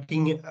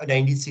starting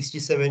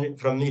 1967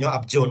 from,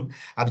 Upjohn.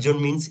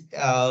 Upjohn means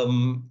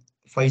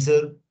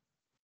Pfizer.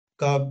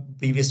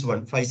 Previous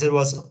one, Pfizer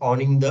was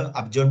owning the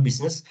Upjohn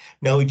business.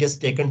 Now it has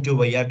taken to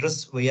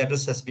Viatris.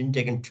 Viatris has been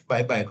taken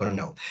by Biocon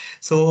now.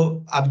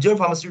 So Upjohn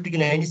Pharmaceutical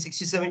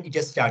 1967 it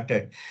has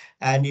started,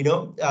 and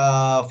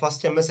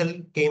first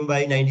MSL came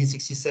by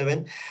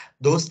 1967.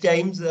 Those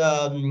times,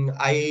 when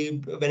I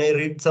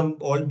read some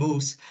old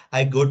books,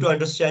 I go to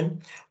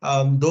understand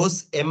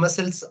those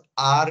MSLs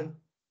are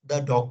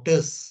the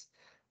doctors,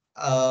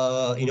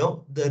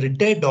 the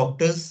retired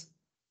doctors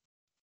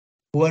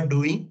who are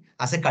doing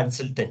as a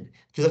consultant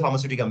to the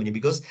pharmaceutical company,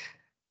 because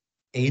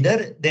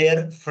either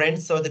their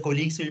friends or the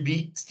colleagues will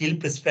be still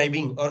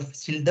prescribing or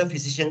still the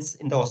physicians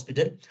in the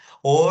hospital,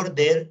 or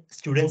their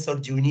students or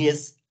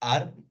juniors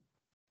are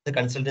the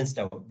consultants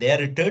now. They are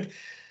retired.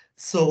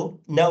 So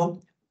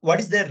now what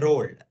is their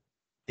role?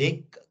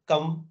 They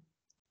come,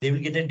 they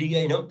will get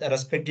a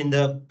respect in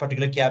the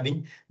particular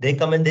cabin. They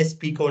come and they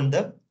speak on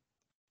the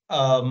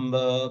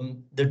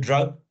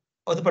drug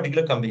or the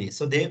particular company.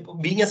 So they,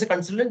 being as a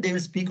consultant, they will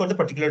speak on the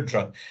particular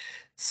drug.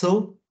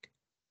 So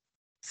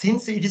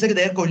since it is like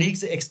their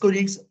colleagues,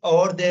 ex-colleagues,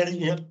 or their,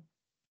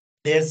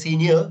 their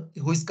senior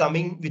who is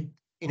coming with,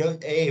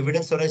 a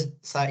evidence or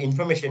a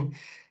information,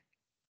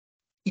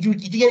 it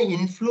can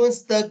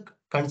influence the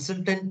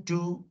consultant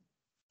to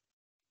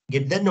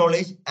get the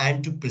knowledge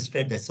and to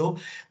prescribe that. So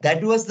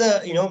that was the,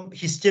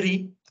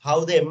 history,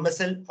 how the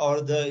MSL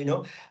or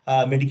the,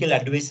 medical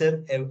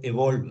advisor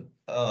evolved,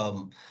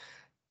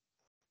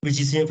 which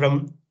is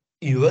from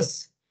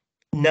US.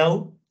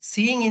 Now,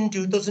 seeing in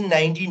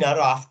 2019 or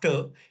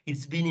after,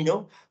 it's been,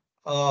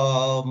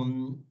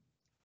 lot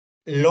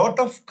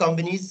of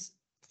companies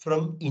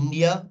from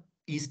India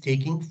is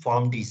taking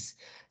PharmDs.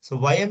 So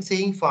why I'm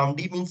saying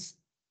PharmD means,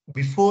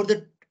 before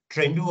the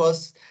trend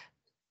was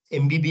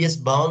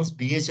MBBS, BAMS,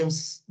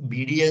 BHMs,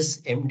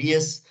 BDS,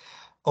 MDS,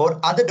 or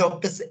other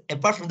doctors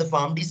apart from the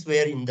PharmDs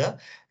were in the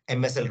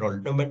MSL role.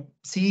 No, but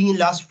seeing in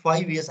last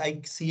 5 years, I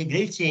see a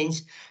great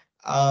change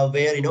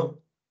where,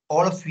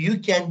 all of you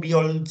can be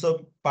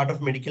also part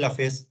of medical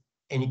affairs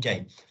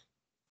anytime.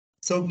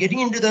 So getting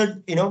into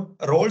the,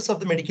 roles of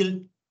the medical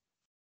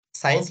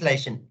science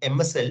liaison,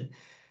 MSL,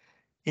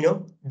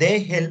 they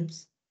help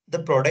the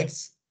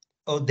products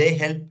or they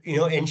help,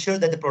 ensure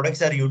that the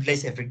products are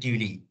utilized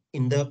effectively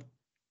in the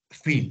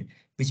field,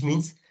 which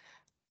means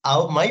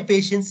my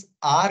patients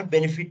are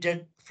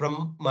benefited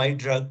from my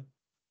drug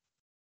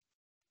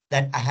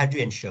that I had to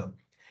ensure.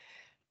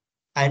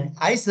 And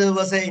I serve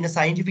as a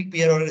scientific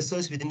peer or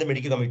resource within the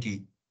medical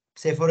community.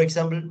 Say, for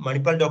example,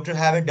 Manipal doctor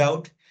have a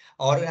doubt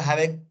or have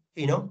a,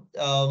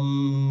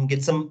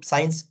 get some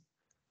science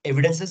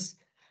evidences.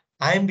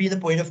 I am be the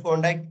point of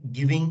contact,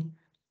 giving,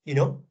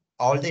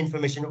 all the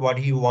information what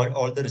he want,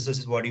 all the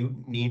resources what he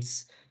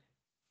needs.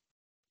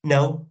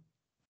 Now,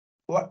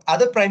 what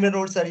other primary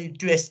roles are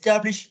to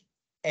establish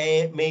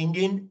a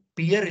maintain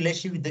peer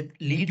relationship with the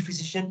lead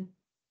physician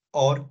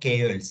or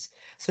KOLs.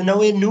 So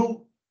now a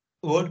new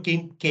word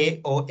came,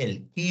 KOL,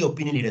 key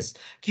opinion leaders.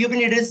 Key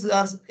opinion leaders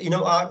are,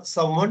 are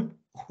someone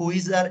who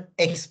is an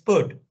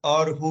expert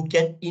or who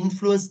can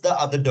influence the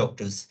other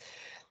doctors.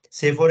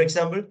 Say, for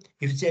example,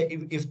 if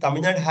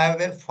Tamil Nadu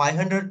have a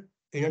 500,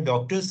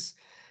 doctors,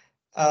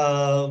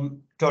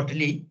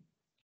 totally,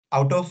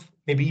 out of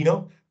maybe,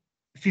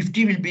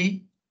 50 will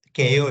be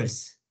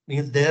KOLs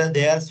because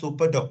they are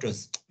super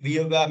doctors. We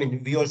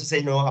also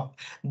say no,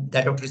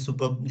 that doctor is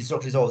super, this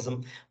doctor is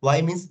awesome.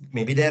 Why means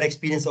maybe their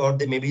experience or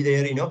maybe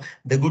their,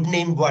 the good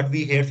name what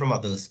we hear from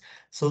others.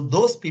 So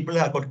those people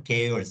are called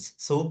KOLs.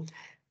 So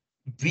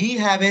we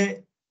have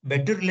a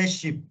better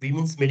relationship. We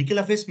means medical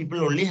affairs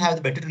people only have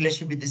the better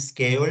relationship with these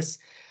KOLs.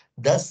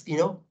 Thus,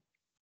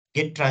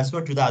 get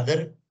transferred to the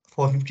other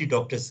 450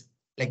 doctors.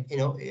 Like,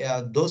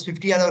 those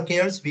 50 other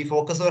KOLs, we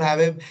focus or have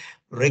a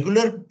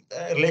regular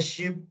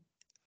relationship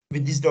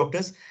with these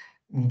doctors.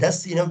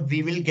 Thus,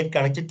 we will get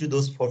connected to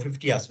those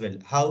 450 as well.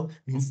 How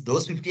means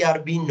those 50 are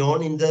being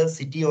known in the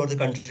city or the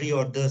country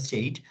or the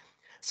state.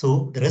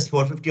 So the rest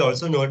 450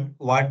 also know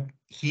what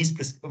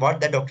what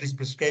that doctor is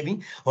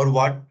prescribing or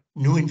what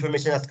new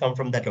information has come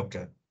from that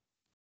doctor.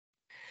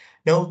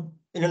 Now,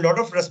 a lot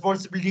of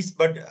responsibilities,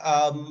 but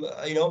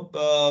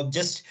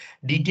just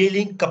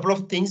detailing a couple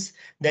of things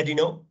that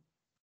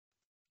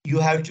you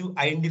have to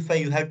identify,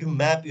 you have to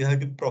map, you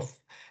have to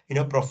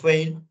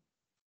profile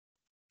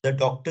the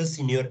doctors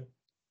in your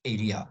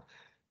area.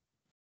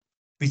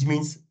 Which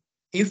means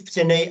if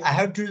Chennai, I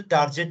have to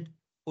target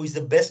who is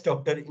the best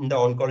doctor in the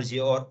oncology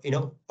or,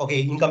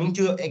 okay, in coming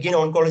to again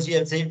oncology,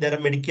 I'd say there are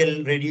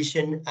medical,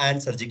 radiation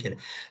and surgical.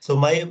 So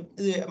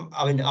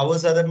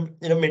ours are the,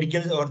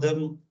 medical or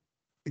the,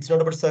 it's not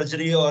about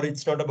surgery or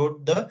it's not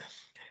about the,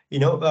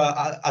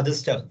 other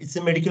stuff. It's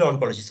a medical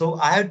oncology. So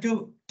I have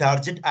to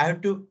target, I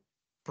have to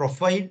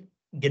profile,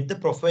 get the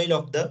profile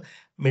of the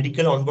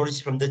medical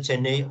oncologist from the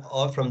Chennai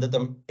or from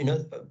the,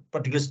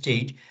 particular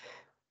state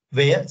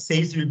where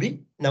sales will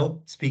be now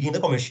speaking the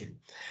commercial.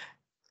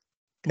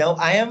 Now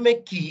I am a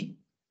key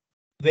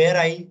where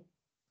I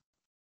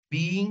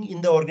being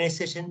in the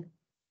organization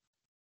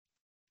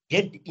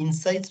get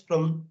insights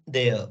from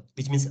there,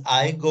 which means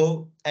I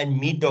go and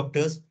meet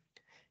doctors,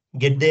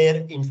 get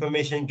their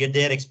information, get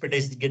their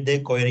expertise, get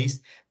their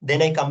queries.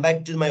 Then I come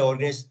back to my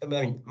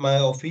my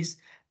office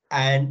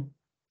and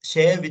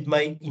share with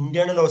my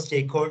internal or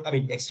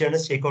external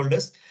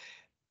stakeholders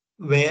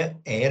where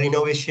a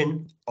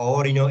innovation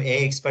or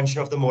a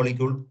expansion of the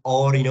molecule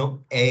or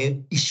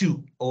a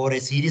issue or a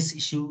serious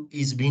issue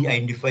is being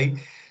identified.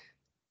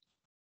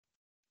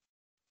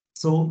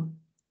 So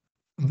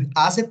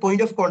as a point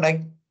of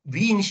contact,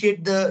 we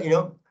initiate the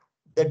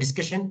the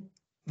discussion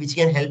which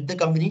can help the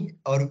company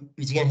or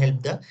which can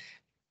help the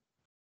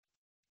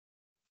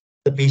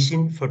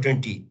patient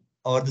fraternity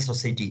or the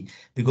society,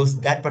 because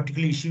that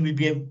particular issue will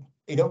be a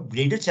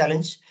greater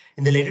challenge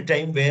in the later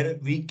time where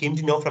we came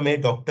to know from a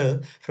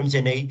doctor from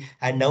Chennai,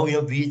 and now we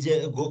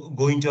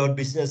go into our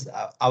business,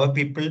 our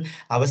people,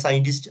 our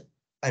scientists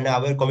and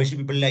our commercial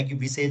people, like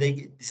we say that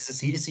this is a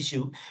serious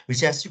issue which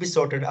has to be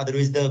sorted,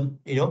 otherwise the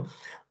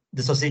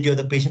the society or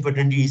the patient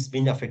fraternity is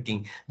been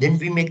affecting. Then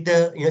we make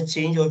the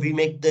change or we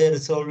make the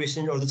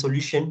resolution or the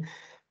solution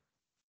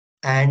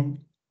and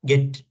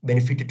get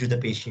benefited to the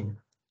patient,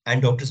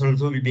 and doctors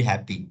also will be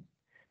happy.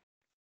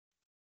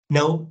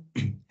 Now,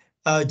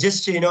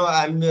 just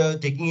I'm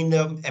taking in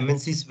the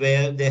MNCs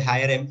where they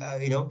hire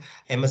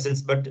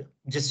MSLs, but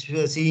just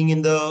seeing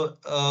in the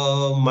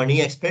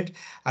money aspect,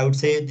 I would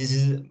say this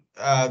is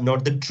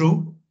not the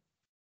true,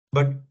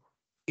 but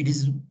it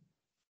is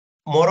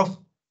more of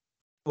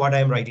what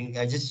I'm writing.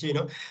 I just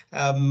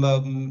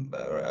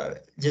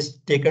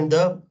just taken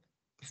the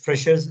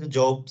freshers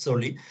jobs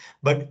only.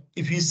 But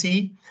if you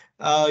see,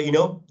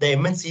 the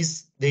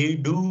MNCs, they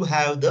do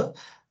have the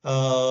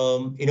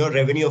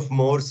revenue of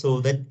more, so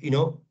that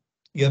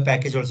your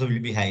package also will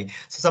be high.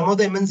 So some of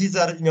the MNCs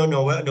are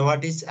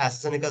Novartis,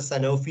 AstraZeneca,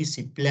 Sanofi,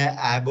 Cipla,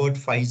 Abbott,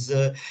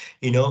 Pfizer,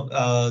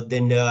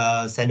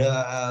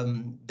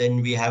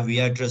 then we have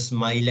Viatris,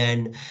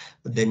 Mylan,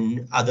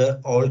 then other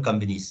all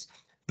companies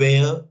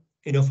where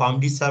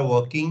pharmacists are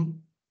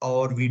working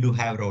or we do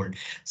have role.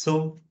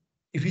 So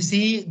if you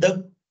see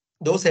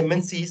those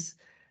MNCs,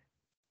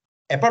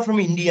 apart from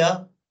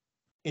India,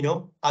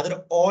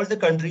 other all the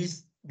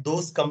countries,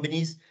 those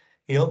companies,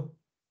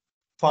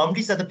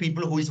 pharmacists are the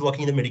people who is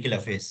working in the medical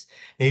affairs.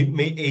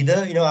 Either,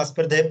 as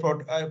per their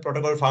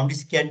protocol,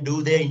 pharmacists can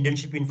do their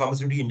internship in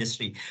pharmaceutical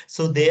industry.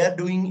 So they are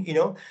doing,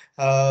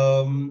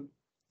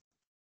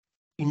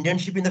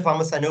 internship in the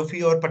pharma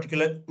Sanofi or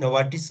particular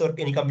Novartis or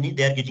any company,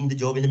 they are getting the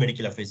job in the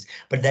medical affairs.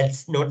 But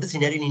that's not the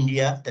scenario in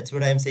India. That's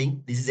what I am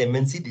saying. This is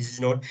MNC. This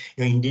is not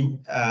Indian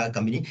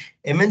company.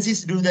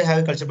 MNCs do they have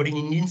a culture, but in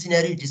Indian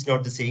scenario, it is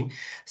not the same.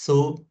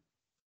 So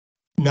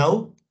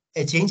now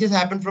a change has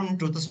happened from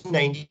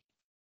 2019,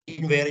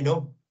 where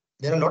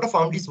there are a lot of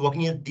foundries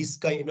working at these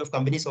kind of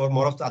companies or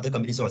more of the other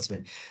companies as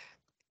well.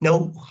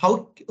 Now,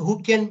 how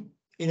can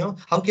the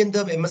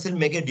MSL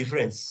make a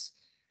difference?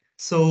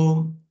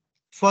 So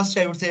first,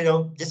 I would say,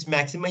 just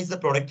maximize the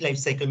product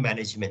lifecycle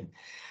management.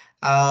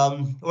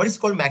 What is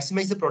called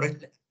maximize the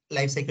product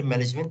lifecycle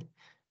management?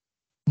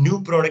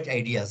 New product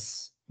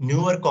ideas,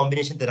 newer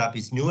combination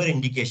therapies, newer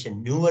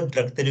indication, newer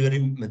drug delivery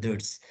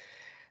methods.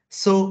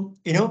 So,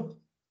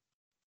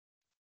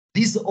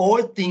 these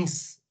all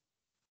things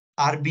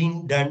are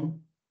being done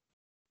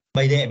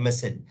by the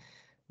MSL,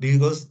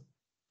 because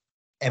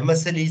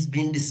MSL is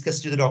being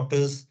discussed to the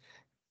doctors,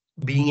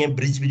 being a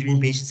bridge between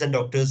patients and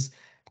doctors.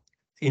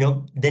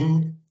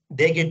 Then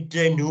they get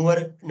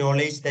newer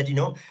knowledge that,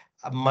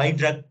 my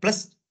drug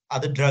plus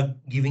other drug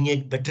giving a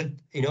better,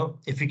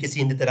 efficacy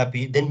in the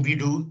therapy. Then we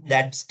do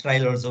that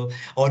trial also,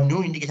 or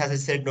new indication, as I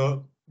said,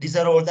 no, these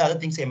are all the other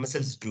things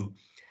MSLs do.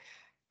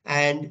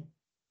 And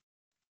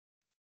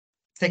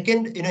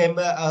second,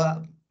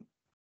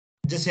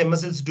 just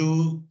MSLs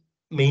do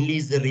mainly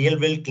is the real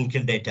world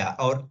clinical data,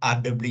 or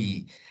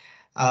RWE.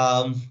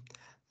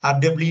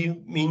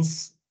 RWE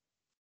means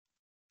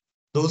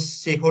those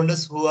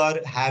stakeholders who are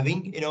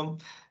having,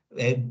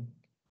 a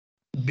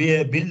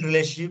build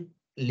relationship,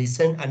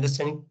 listen,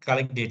 understanding,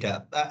 collect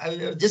data.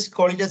 I'll just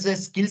call it as a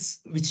skills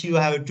which you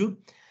have to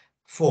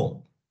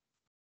form.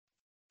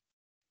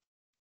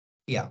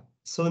 Yeah.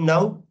 So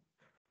now,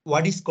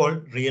 what is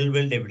called real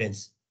world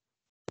evidence,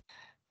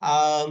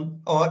 or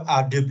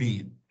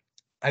RWE?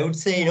 I would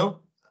say,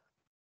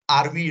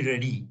 are we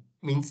ready?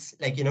 Means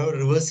like,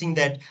 reversing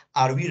that.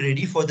 Are we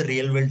ready for the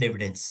real world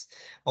evidence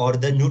or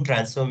the new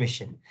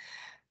transformation?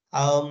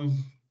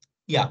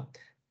 Yeah.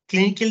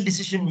 Clinical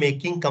decision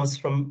making comes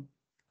from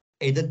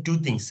either two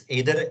things,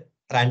 either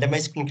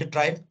randomized clinical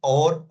trial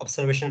or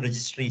observation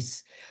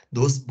registries.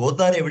 Those both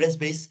are evidence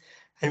based,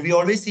 and we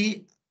always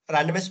see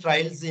randomized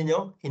trials, in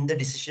the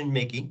decision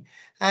making.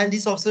 And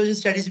these observation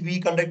studies we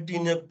conduct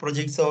in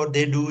projects, or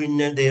they do in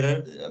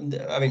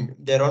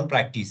their own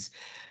practice.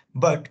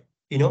 But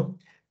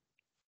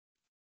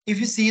if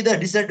you see the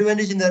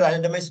disadvantage in the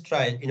randomized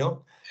trial,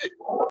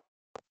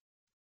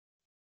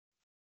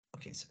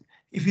 okay, so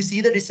if you see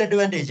the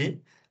disadvantage,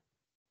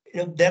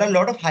 there are a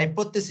lot of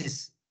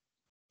hypotheses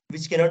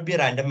which cannot be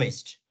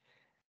randomized,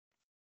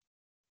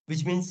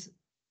 which means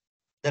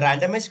the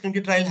randomized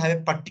clinical trial have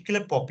a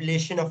particular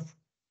population of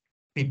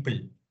people,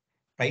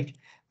 right?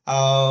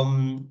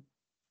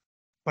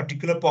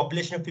 Particular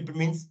population of people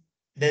means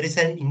there is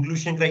an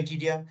inclusion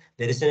criteria,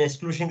 there is an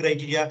exclusion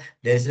criteria,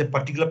 there is a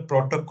particular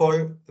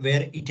protocol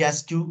where it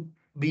has to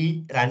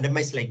be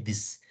randomized like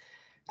this.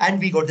 And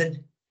we got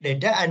the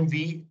data and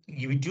we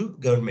give it to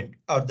government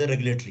or the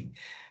regulatory.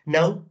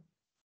 Now,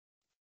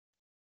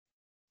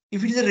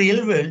 if it is a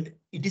real world,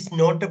 it is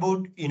not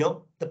about,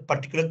 the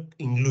particular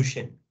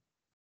inclusion.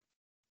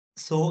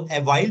 So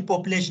a wild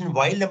population,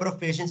 wild number of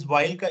patients,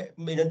 wild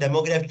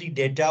demographic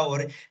data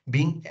or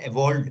being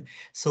evolved.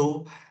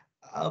 So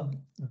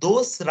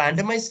those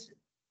randomized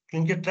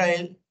clinical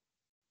trial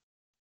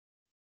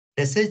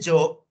does a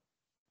job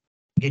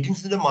getting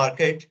to the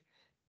market.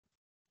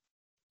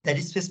 That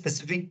is a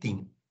specific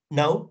thing.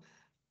 Now,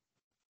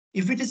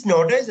 if it is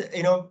not as a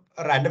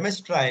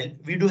randomized trial,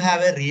 we do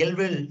have a real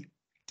world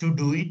to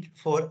do it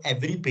for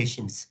every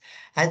patients,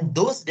 and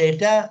those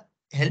data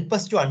help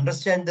us to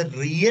understand the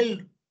real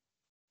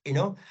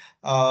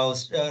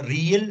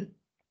real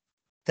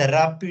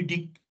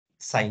therapeutic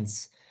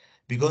science,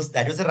 because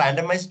that was a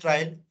randomized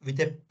trial with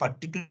a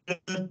particular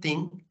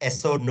thing,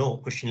 yes or no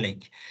question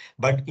like.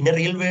 But in a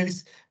real world,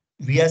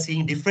 we are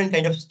seeing different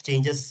kind of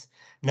changes.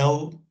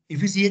 Now,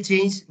 if you see a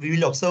change, we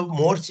will observe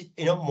more,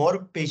 more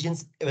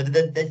patients,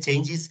 whether that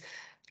change is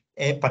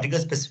a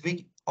particular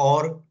specific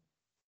or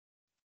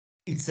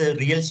it's a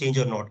real change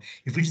or not.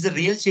 If it is a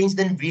real change,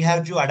 then we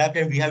have to adapt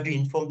and we have to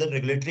inform the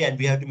regulatory and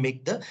we have to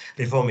make the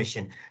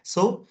reformation.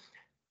 So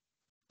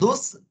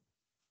those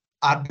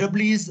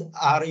RWs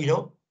are,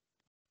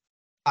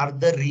 are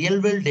the real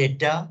world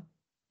data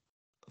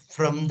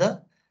from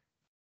the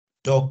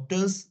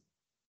doctors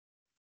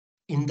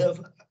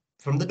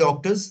from the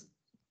doctors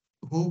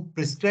who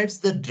prescribes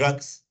the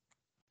drugs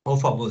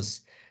of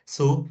ours.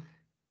 So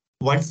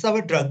once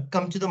our drug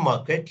comes to the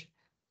market,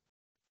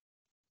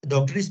 the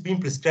doctor is been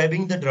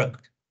prescribing the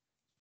drug,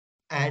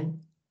 and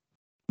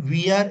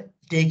we are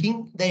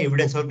taking the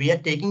evidence, or we are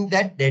taking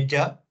that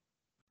data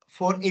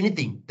for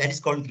anything that is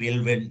called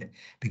real world,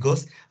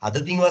 because other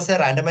thing was a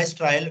randomized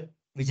trial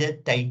which a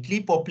tightly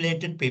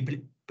populated people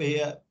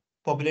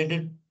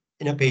populated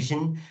in a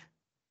patient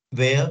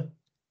where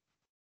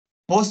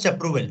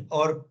post-approval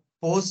or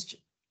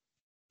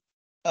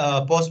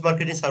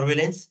post-marketing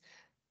surveillance,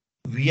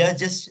 we are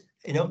just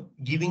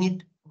giving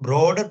it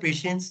broader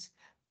patients.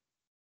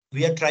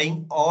 We are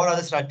trying all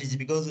other strategies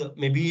because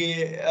maybe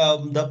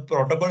the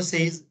protocol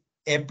says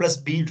A plus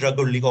B drug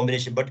only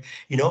combination, but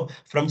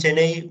from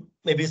Chennai,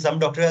 maybe some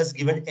doctor has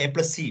given A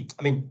plus C.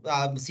 I mean,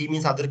 C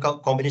means other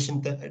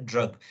combination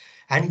drug,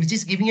 and which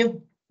is giving a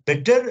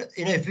better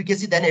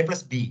efficacy than A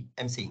plus B.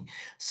 I'm saying.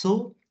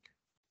 So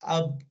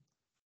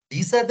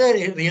these are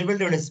the real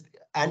world evidence,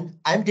 and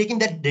I'm taking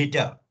that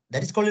data.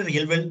 That is called a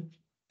real world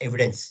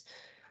evidence,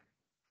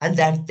 and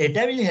that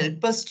data will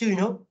help us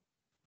to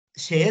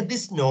share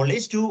this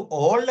knowledge to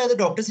all other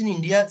doctors in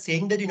India,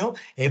 saying that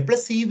A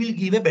plus C will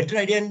give a better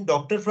idea, and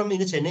doctor from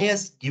Chennai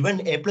has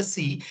given A plus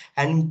C,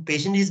 and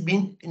patient is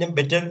been in a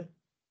better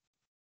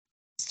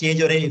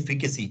stage or a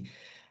efficacy.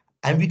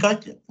 And we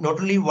can't not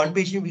only one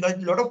patient, we got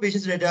a lot of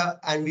patients data,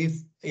 and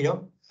we've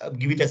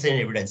give it as an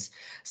evidence.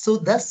 So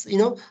thus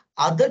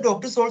other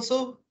doctors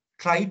also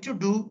try to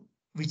do,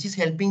 which is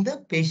helping the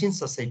patient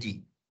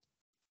society.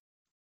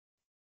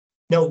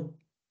 Now,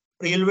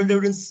 real world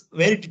evidence,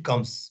 where it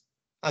comes,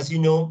 as you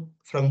know,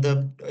 from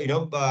the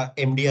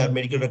MDR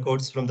medical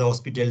records from the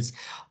hospitals,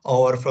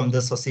 or from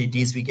the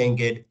societies we can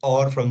get,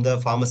 or from the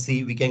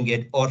pharmacy we can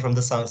get, or from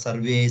the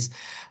surveys,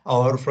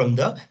 or from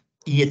the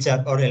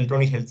EHR or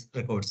electronic health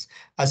records.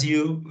 As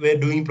you were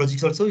doing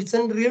projects also, it's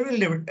a real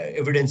world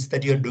evidence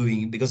that you're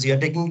doing, because you are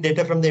taking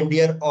data from the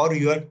MDR, or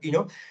you are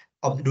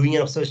doing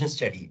an observation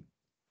study.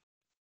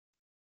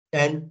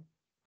 And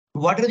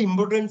what are the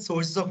important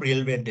sources of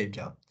real world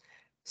data?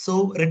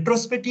 So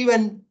retrospective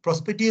and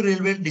prospective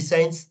real world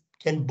designs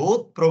can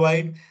both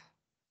provide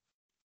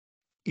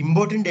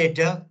important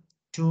data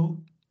to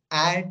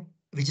add,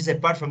 which is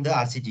apart from the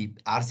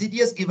RCT. RCT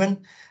has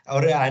given,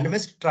 or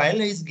randomized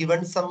trial is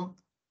given some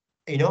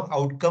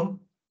outcome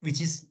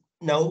which is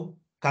now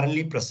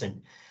currently present,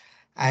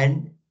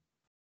 and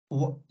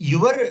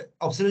your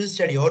observation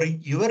study or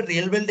your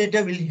real world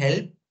data will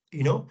help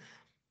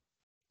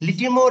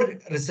little more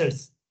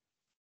results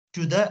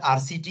to the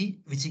RCT,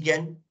 which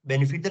can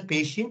benefit the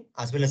patient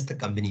as well as the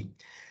company.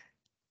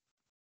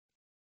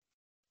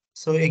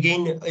 So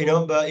again,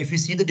 if you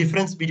see the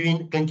difference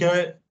between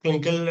clinical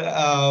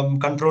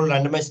control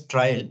randomized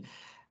trial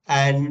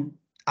and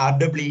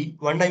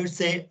RW, one I would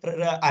say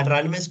a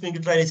randomized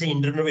clinical trial is an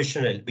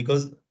interventional,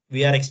 because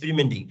we are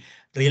experimenting.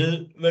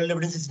 Real world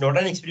evidence is not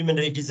an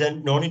experimental; it is a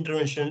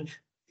non-interventional.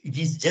 It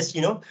is just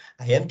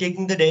I am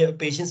taking the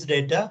patient's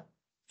data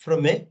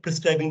from a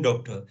prescribing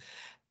doctor.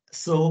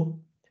 So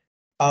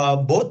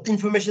both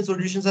information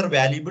solutions are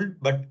valuable,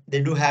 but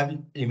they do have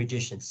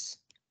limitations.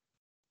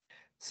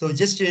 So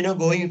just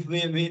going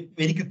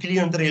very quickly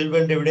on the real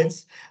world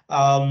evidence,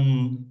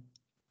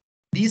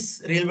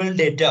 these real world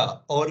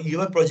data or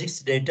your project's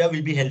data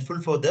will be helpful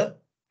for the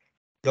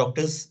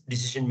doctor's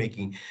decision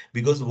making,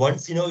 because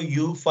once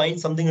you find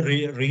something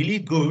really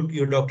good,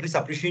 your doctor is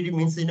appreciative,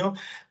 means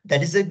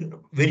that is a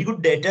very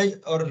good data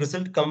or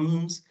result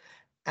comes,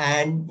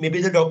 and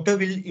maybe the doctor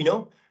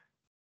will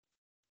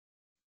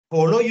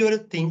follow your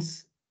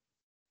things,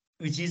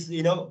 which is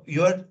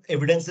your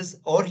evidences,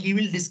 or he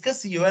will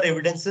discuss your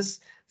evidences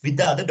with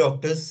the other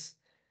doctors.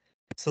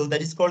 So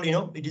that is called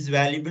it is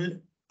valuable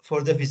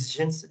for the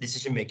physician's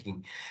decision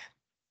making.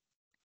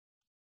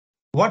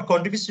 What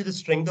contributes to the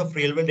strength of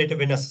real world data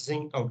when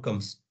assessing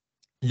outcomes?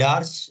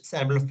 Large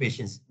sample of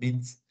patients,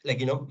 means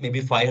like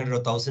maybe 500 or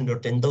 1,000 or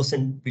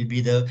 10,000 will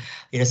be the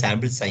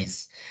sample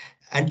size,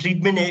 and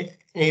treatment a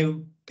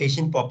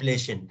patient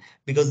population,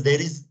 because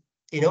there is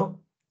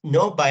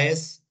no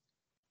bias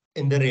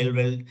in the real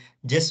world.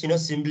 Just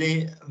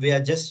simply we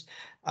are just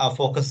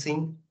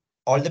focusing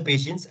all the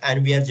patients,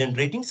 and we are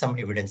generating some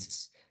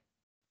evidences.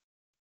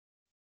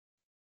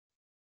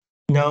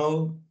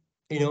 Now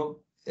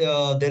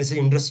there is an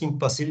interesting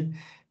puzzle,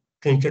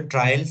 clinical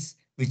trials,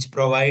 which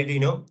provide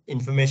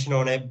information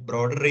on a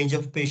broader range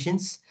of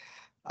patients.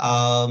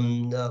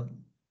 And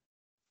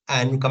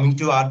coming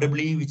to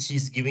RW, which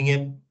is giving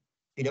a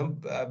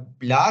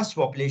large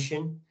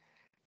population,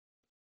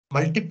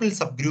 multiple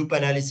subgroup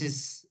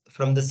analysis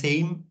from the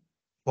same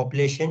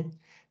population,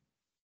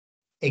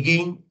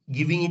 again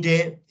giving it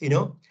a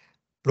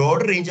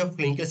broader range of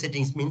clinical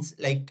settings, means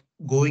like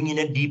going in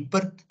a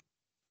deeper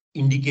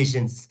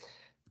indications,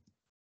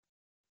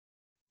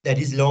 that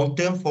is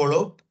long-term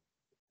follow-up,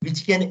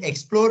 which can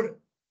explore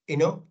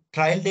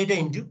trial data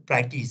into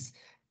practice.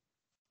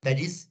 That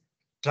is,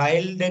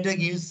 trial data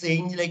gives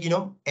saying like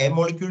a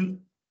molecule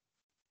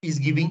is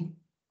giving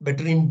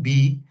better in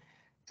B,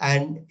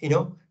 and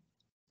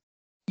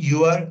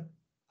you are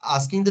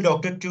asking the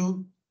doctor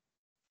to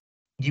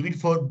give it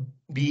for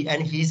B,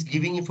 and he's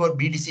giving it for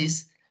B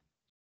disease,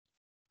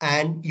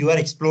 and you are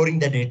exploring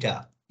the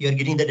data. You are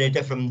getting the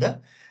data from the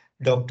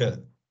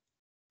doctor.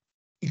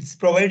 It's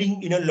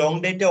providing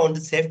long data on the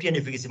safety and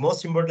efficacy.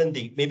 Most important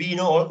thing, maybe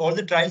all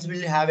the trials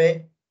will have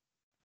a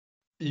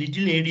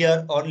little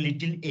ADR or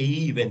little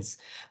AE events,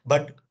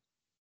 but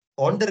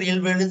on the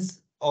real world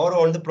or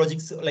on the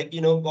projects like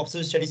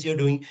observation studies you're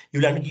doing,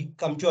 you'll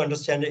come to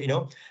understand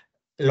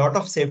a lot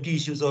of safety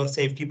issues or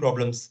safety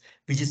problems,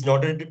 which is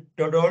noted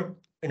noted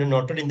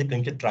in the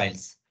clinical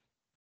trials.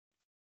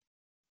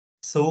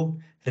 So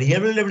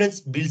real world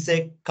evidence builds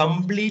a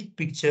complete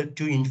picture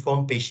to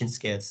inform patients'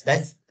 care.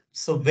 That's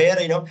so where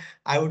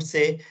I would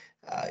say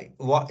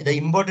what the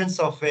importance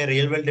of a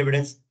real world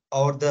evidence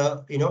or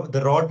the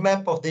the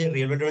roadmap of the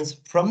real world evidence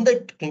from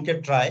the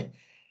clinical trial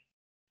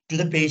to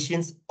the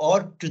patients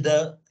or to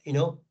the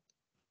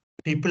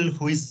people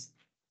who is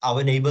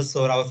our neighbors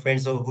or our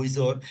friends or who is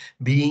or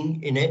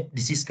being in a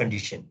disease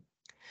condition.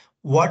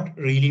 What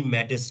really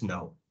matters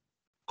now?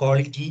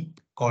 Quality,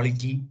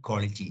 quality,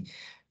 quality.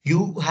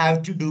 You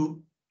have to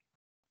do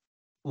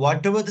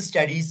whatever the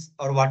studies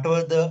or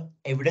whatever the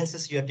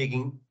evidences you are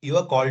taking,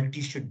 your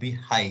quality should be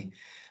high.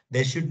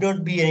 There should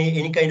not be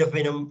any kind of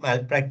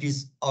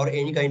malpractice or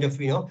any kind of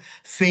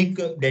fake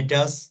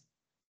data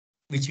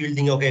which will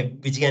think okay,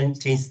 which can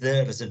change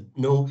the result.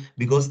 No,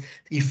 because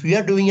if we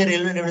are doing a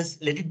real world evidence,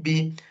 let it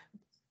be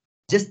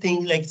just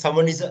think like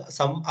someone is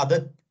some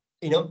other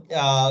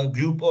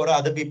group or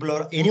other people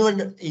or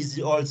anyone is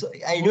also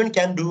anyone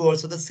can do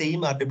also the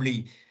same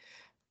RWE.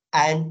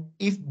 And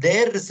if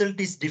their result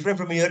is different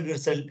from your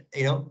result,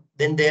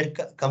 then there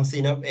comes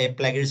a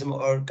plagiarism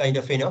or kind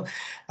of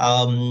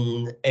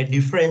a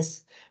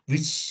difference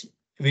which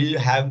will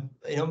have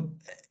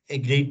a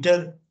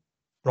greater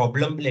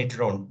problem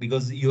later on,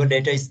 because your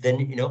data is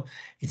then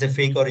it's a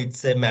fake or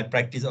it's a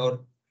malpractice or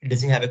it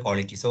doesn't have a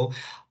quality. So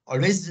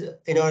always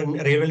in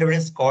real world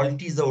evidence,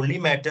 quality is the only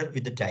matter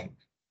with the time.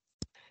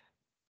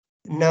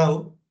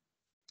 Now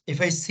if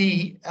I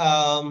see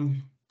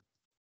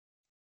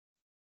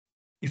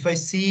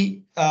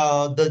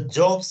the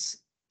jobs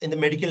in the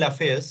medical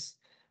affairs,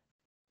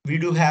 we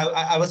do have,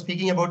 I was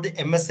speaking about the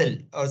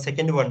MSL or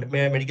second one,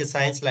 medical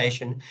science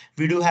liaison.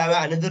 We do have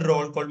another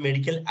role called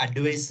medical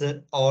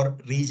advisor or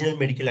regional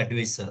medical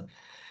advisor,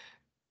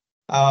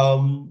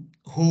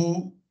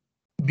 who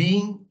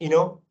being,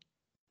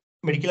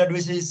 medical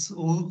advisor is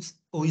who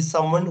is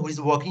someone who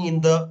is working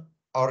in the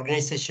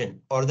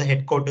organization or the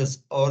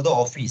headquarters or the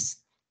office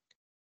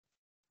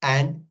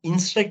and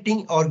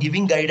instructing or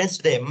giving guidance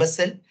to the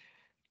MSL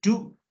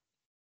to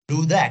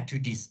do the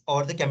activities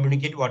or the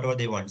communicate whatever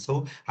they want.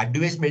 So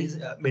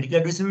medical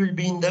advisor will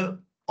be in the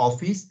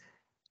office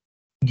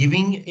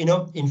giving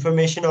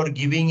information or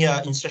giving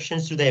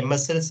instructions to the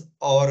MSLs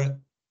or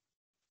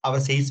our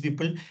sales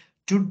people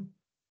to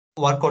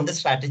work on the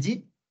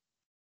strategy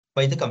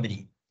by the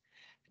company.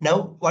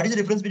 Now, what is the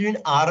difference between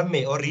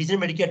RMA or regional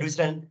medical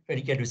advisor and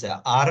medical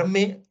advisor?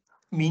 RMA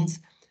means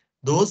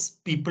those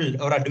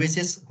people or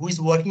advisors who is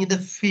working in the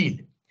field.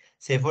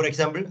 Say, for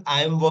example,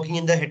 I am working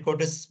in the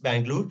headquarters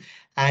Bangalore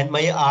and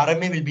my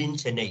RMA will be in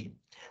Chennai.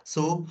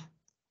 So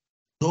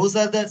those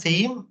are the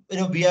same,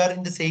 we are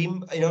in the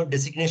same,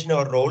 designation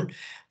or role,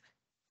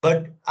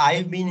 but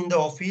I've been in the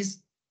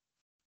office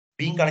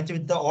being connected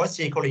with the all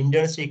stakeholders,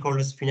 internal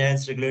stakeholders,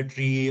 finance,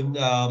 regulatory,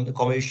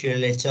 commercial,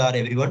 HR,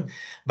 everyone.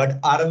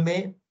 But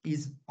RMA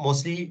is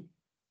mostly,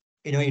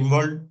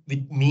 involved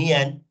with me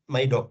and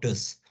my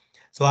doctors.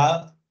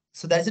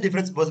 So that's the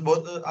difference. Both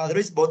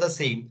otherwise both are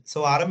same.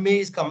 So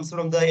RMA comes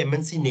from the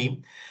MNC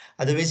name.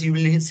 Otherwise, you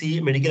will see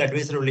medical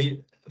advisor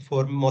only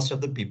for most of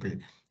the people.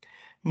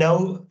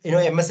 Now,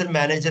 MSL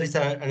manager is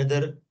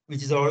another,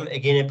 which is all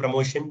again a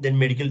promotion. Then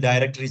medical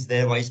director is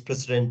there, vice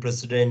president,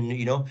 president,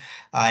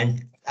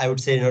 and I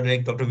would say,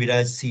 like Dr.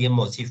 Viraj,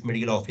 CMO, chief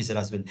medical officer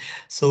as well.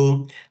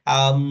 So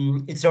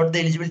it's not the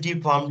eligibility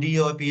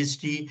PharmD or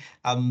PhD,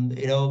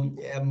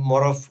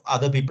 more of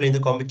other people in the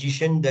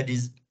competition, that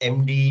is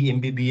MD,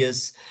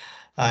 MBBS,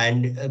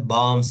 and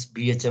BARMS,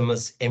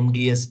 BHMS,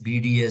 MDS,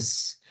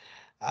 BDS,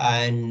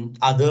 and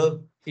other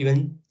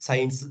even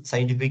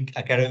scientific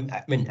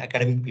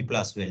academic people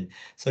as well.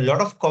 So a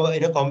lot of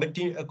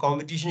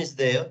competition is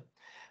there,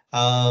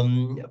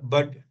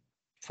 but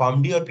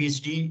PharmD or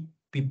PhD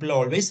people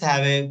always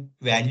have a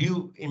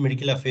value in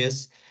medical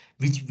affairs,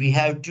 which we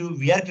are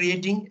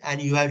creating and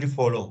you have to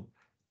follow.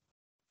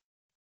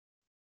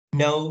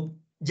 Now,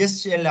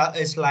 just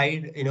a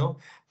slide,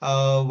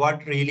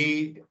 what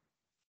really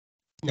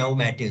now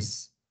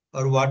matters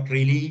or what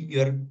really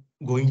you're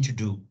going to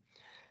do.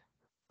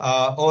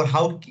 Or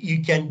how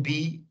you can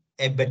be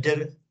a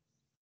better,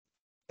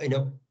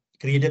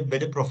 create a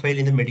better profile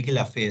in the medical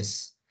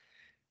affairs.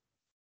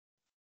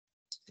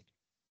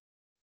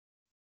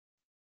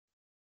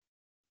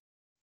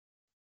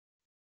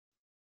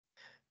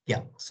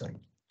 Yeah, sorry.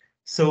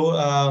 So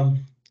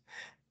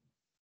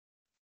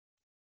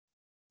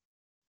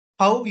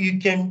how you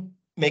can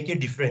make a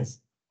difference,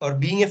 or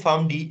being a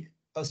PharmD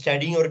or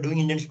studying or doing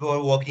internship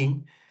or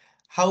working,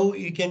 how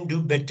you can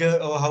do better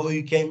or how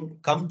you can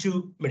come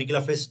to medical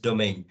affairs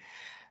domain.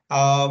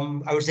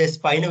 I would say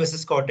spinal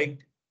versus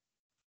cortex,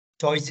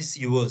 choice is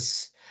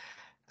yours.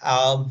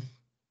 The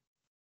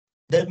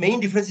main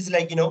difference is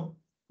like,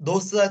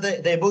 those are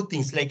the above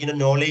things like,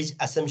 knowledge,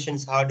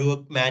 assumptions, hard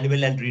work,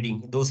 manual and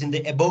reading. Those in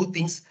the above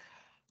things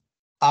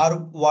are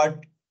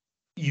what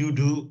you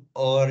do,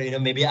 or,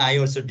 maybe I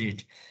also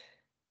did.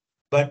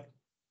 But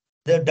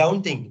the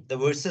down thing, the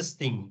versus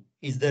thing,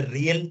 is the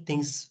real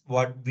things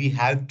what we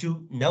have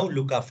to now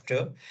look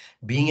after,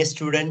 being a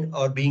student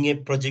or being a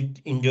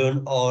project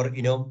intern or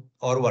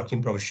or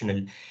working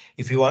professional.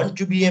 If you want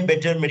to be a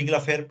better medical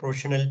affair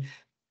professional,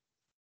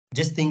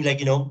 just think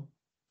like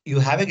you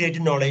have a greater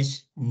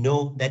knowledge.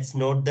 No, that's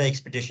not the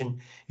expectation.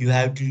 You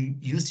have to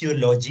use your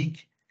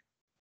logic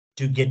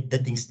to get the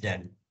things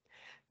done.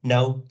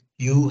 Now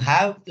you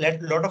have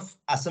lot of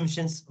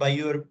assumptions by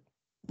your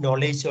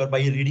knowledge or by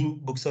reading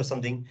books or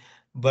something,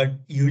 but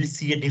you will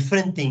see a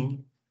different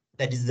thing.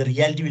 That is, the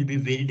reality will be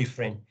very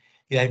different.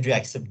 You have to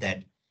accept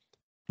that.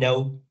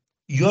 Now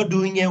you're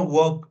doing a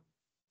work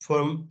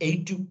from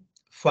 8 to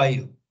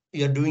 5.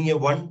 You're doing a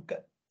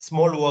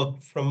small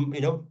work from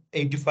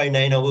 8 to 5,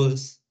 9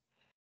 hours.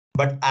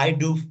 But I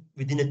do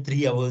within a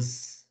 3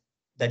 hours.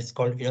 That is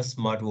called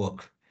smart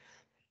work.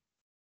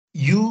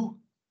 You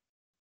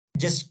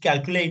just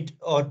calculate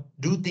or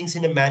do things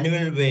in a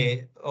manual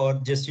way, or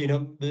just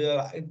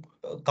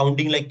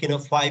counting like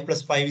 5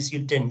 plus 5 is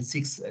equal 10,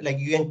 6, like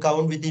you can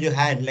count with your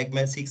hand like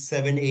my 6,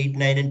 7, 8,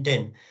 9 and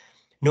 10.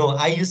 No,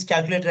 I use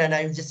calculator and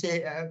I will just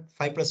say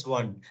 5 plus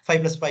 1,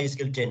 5 plus 5 is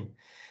equal 10.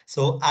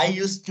 So I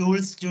use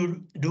tools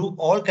to do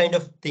all kind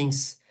of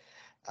things.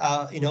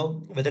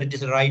 Whether it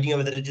is writing or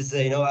whether it is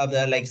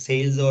like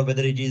sales, or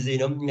whether it is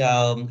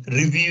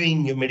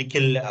reviewing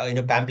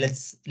medical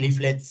pamphlets,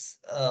 leaflets,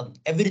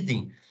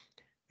 everything.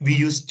 We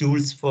use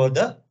tools for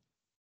the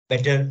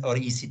better or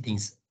easy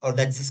things, or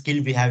that's the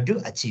skill we have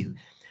to achieve.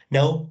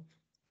 Now,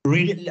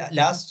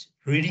 last,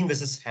 reading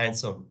versus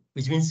hands-on,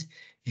 which means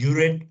you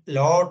read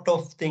lot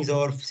of things,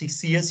 or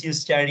 6 years you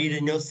studied,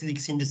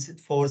 6 into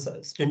 4,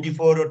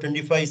 24 or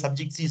 25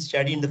 subjects you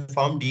study in the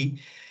Form D.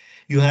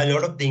 You have a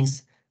lot of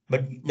things,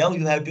 but now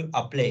you have to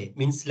apply.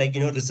 Means like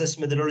research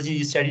methodology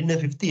you studied in the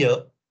 5th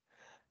year.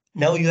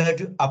 Now you have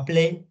to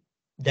apply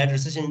that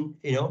research in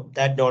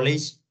that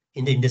knowledge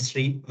in the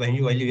industry while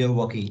you are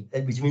working.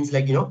 Which means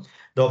like the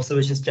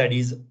observation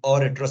studies or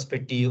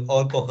retrospective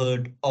or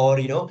cohort or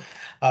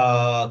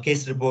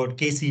case report,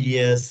 case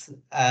series,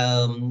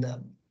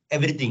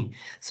 everything.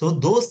 So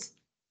those,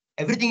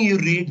 everything you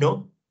read,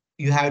 no,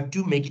 you have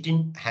to make it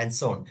in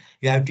hands-on.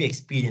 You have to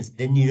experience.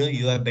 Then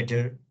you are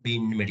better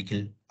being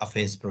medical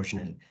affairs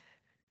professional.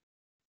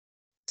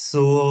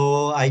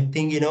 So I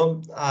think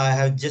I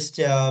have just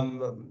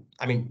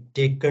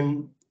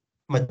taken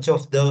much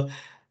of the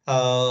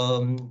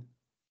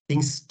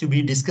things to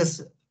be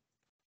discussed.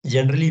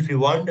 Generally, if you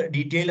want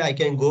detail, I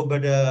can go,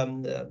 but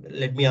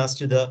let me ask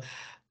to the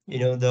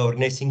the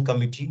organizing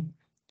committee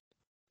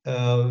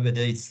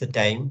whether it's the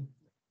time.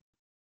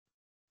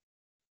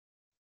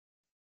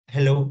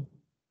 Hello.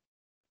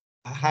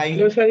 Hi.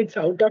 Hello, sir. It's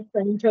out of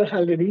time, sir,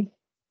 already.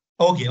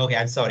 Okay,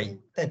 I'm sorry.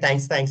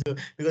 Thanks.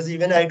 Because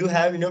even I do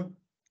have a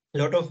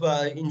lot of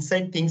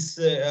inside things,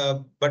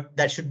 but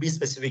that should be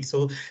specific.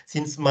 So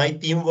since my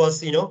theme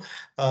was little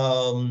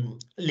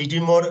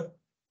more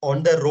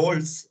on the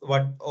roles,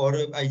 or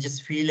I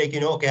just feel like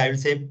okay, I will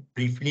say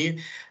briefly.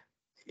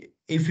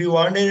 If you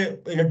want a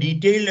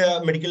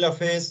detailed medical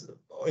affairs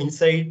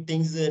inside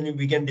things, then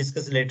we can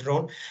discuss later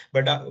on.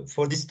 But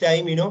for this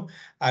time,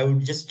 I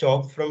would just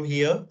stop from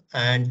here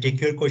and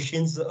take your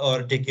questions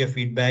or take your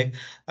feedback,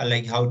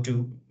 like how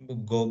to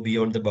go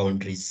beyond the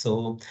boundaries.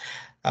 So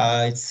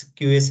it's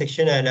QA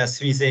section, and as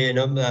we say,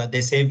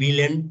 they say we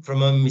learn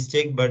from a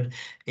mistake, but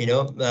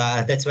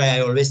that's why I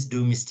always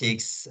do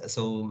mistakes.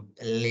 So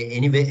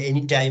anyway,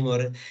 anytime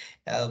or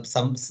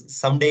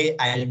someday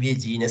I'll be a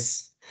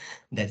genius.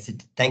 That's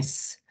it.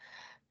 Thanks.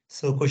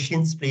 So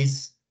questions,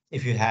 please,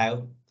 if you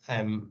have.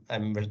 I'm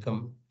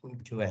welcome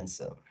to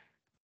answer.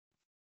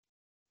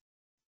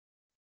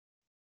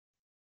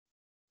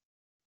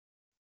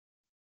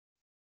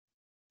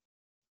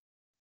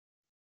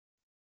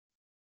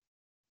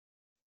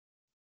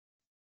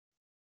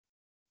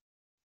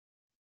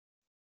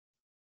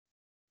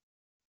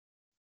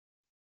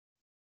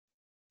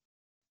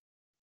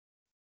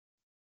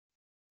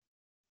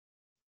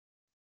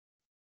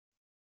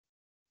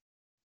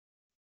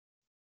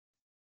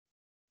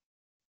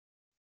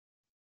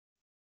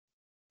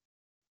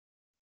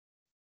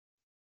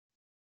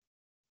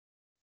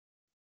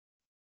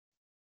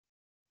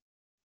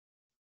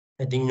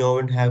 I think no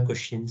one have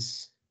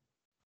questions.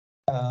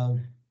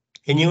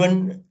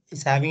 Anyone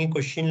is having a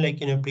question, like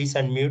please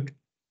unmute.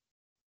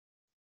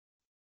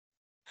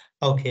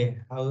 Okay,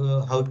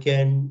 how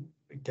can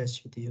we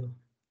touch with you?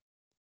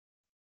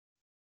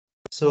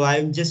 So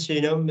I'm just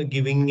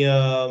giving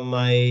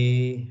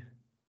my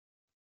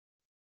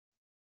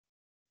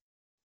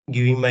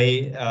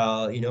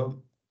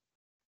information.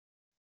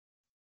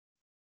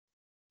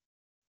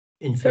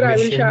 Sir, I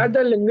will share the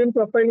LinkedIn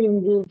profile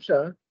in group,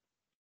 sir.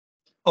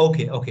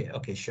 Okay,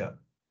 sure.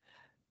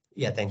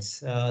 Yeah,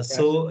 thanks. Yes.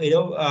 So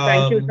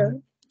Thank you,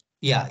 sir.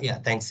 Yeah,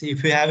 thanks.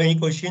 If you have any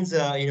questions,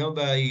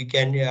 you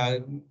can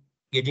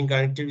get in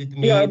connected with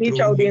me Reach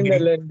through out in the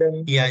LinkedIn.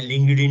 LinkedIn. Yeah,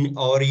 LinkedIn,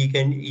 or you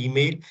can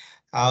email.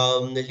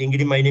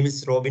 LinkedIn, my name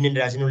is Robin and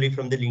Rajan, only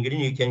from the LinkedIn.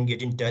 You can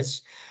get in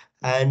touch.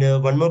 And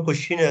one more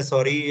question.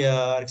 Sorry,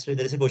 actually,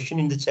 there is a question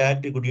in the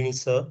chat. Good evening,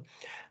 sir.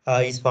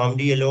 Is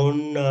PharmD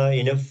alone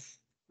enough,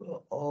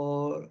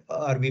 or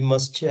we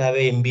must have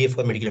a MBA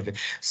for medical affairs?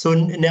 So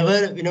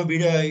never,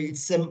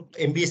 it's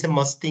MBA is a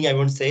must thing, I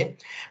won't say.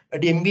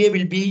 But MBA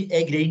will be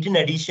a great in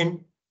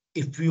addition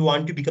if you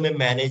want to become a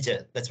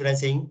manager. That's what I'm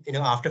saying.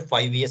 After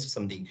 5 years or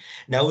something.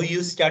 Now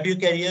you start your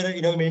career,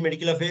 in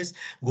medical affairs.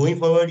 Going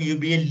forward, you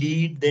be a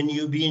lead, then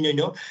you be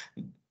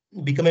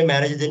become a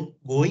manager. Then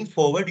going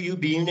forward, you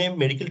being a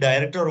medical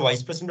director or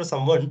vice president or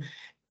someone.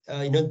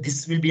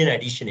 This will be an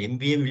addition.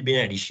 MBA will be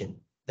an addition.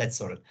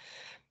 That's all.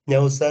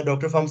 Now, sir,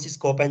 Dr. Pharmacy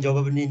scope and job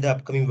opportunity in the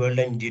upcoming world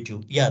and India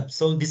too. Yeah,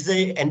 so this is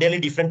a entirely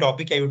different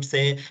topic, I would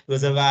say,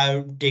 because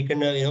I've taken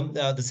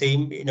the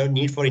same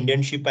need for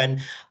internship and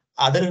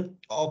other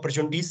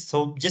opportunities.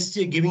 So just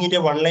giving it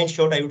a one-line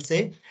shot, I would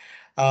say,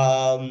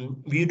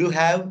 we do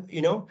have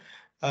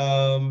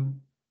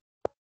um,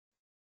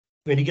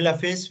 medical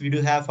affairs, we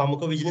do have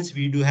pharmacovigilance,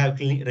 we do have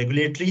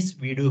regulatories,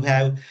 we do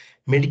have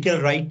medical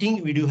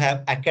writing, we do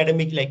have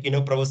academic like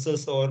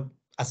professors or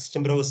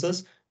assistant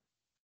professors,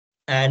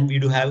 and we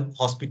do have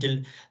hospital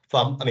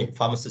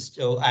pharmacist.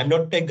 So I'm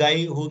not a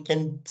guy who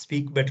can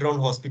speak better on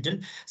hospital,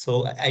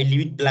 so I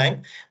leave it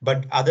blank.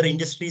 But other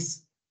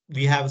industries,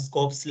 we have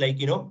scopes like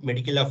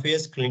medical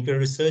affairs, clinical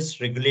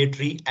research,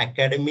 regulatory,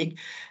 academic,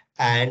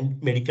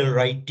 and medical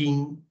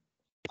writing,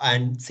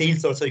 and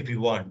sales also if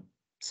you want.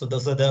 So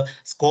those are the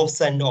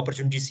scopes and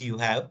opportunities you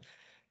have.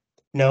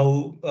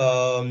 Now,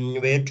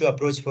 where to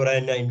approach for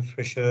an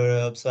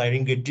infrastructure? So I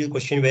didn't get to the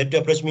question. Where to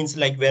approach means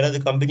like where are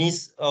the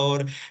companies, or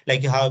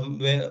like how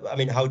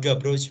to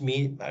approach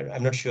me?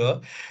 I'm not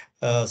sure.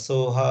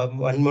 So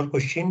one more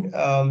question.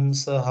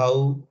 So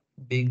how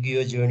big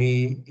your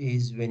journey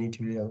is when it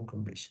will be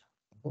accomplished?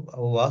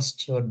 How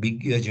vast or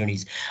big your journey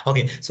is?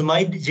 Okay, so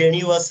my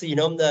journey was,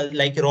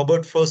 like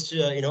Robert Frost,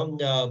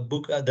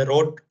 book, the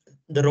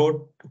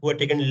road who had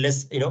taken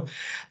less, yeah,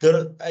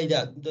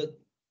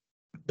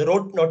 the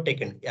road not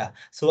taken. Yeah.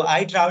 So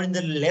I traveled in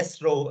the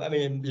less road.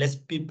 Less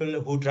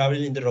people who travel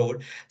in the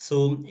road.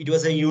 So it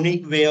was a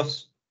unique way of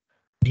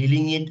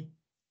dealing it,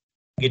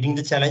 getting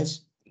the challenge,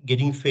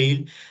 getting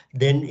failed,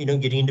 then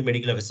getting into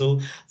medical affairs. So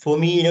for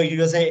me, it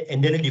was a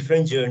entirely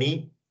different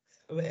journey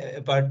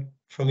apart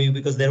from you,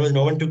 because there was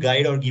no one to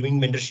guide or giving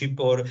mentorship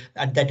or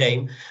at that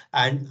time.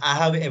 And I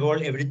have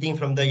evolved everything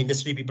from the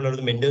industry people or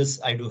the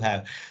mentors I do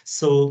have.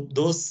 So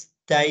those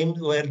times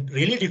were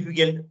really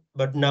difficult,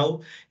 but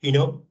now, you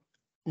know,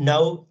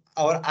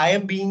 or I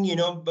am being,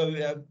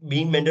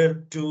 being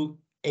mentored to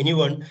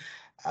anyone.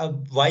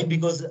 Why?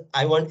 Because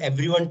I want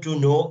everyone to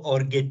know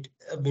or get,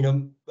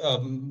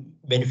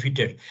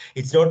 benefited.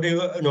 It's not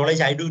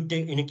knowledge I do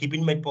take, keep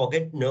in my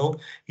pocket. No,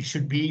 it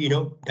should be,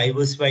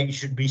 diversified. It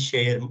should be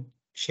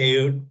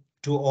shared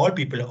to all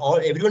people.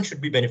 Everyone should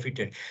be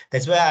benefited.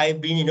 That's why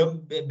I've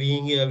been,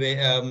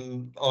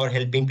 being or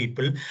helping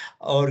people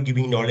or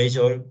giving knowledge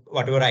or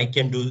whatever I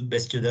can do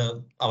best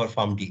to our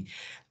farm D.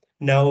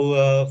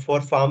 Now, for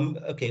farm,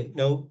 okay.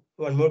 Now,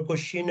 one more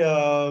question.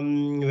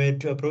 Where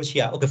to approach?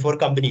 Yeah, okay. For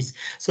companies,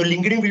 so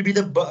LinkedIn will be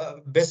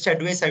the best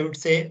advice, I would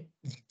say.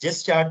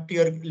 Just start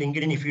your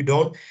LinkedIn if you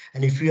don't,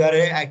 and if you are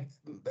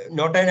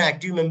not an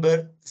active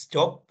member,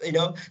 stop.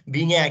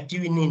 Being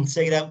active in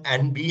Instagram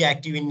and be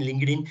active in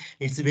LinkedIn.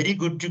 It's very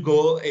good to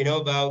go.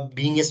 About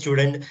being a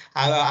student.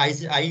 I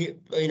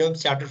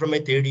started from my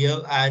third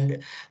year,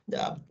 and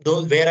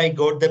those where I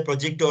got the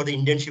project or the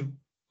internship,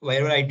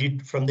 wherever I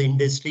did from the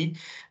industry,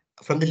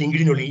 from the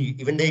LinkedIn only,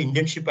 even the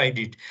internship I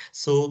did.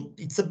 So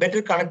it's a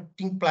better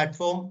connecting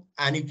platform,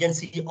 and you can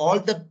see all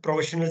the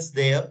professionals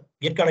there,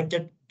 get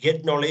connected,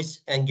 get knowledge,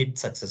 and get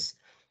success.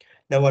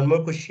 Now, one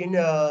more question.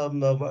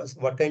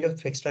 What kind of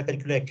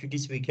extracurricular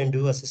activities we can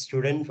do as a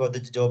student for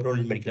the job role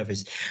in medical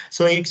affairs?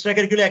 So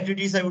extracurricular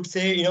activities, I would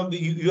say,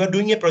 you are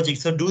doing a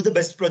project. So do the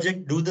best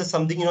project, do the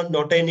something,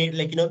 not any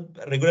like,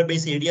 regular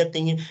base area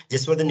thing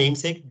just for the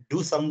namesake.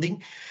 Do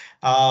something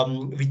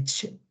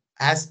which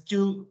has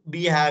to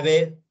be have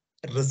a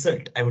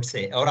result, I would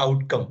say, or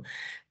outcome.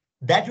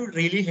 That would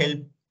really help.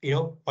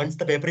 Once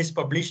the paper is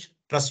published,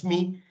 trust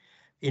me,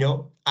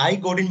 I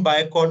got in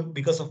Biocon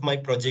because of my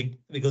project,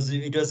 because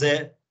it was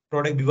a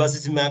product.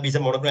 Bevacizumab is a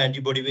monoclonal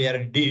antibody where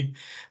I did.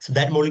 So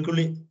that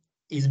molecule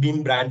is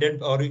being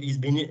branded or is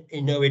being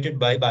innovated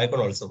by Biocon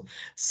also.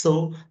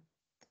 So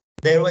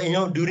there were,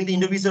 during the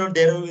interviews,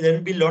 there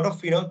will be a lot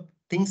of,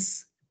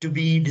 things to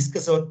be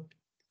discussed, or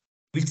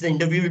which the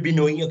interview will be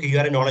knowing, okay, you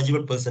are a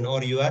knowledgeable person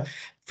or you are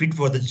fit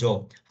for the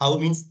job. How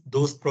means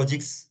those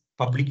projects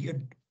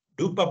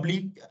do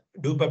public,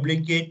 do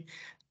publicate,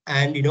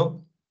 and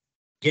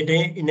get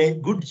in a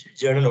good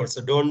journal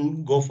also.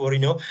 Don't go for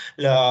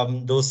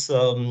those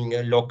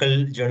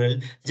local journal.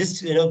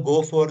 Just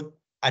go for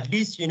at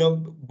least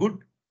good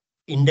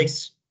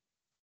index,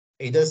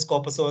 either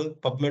Scopus or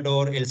PubMed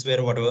or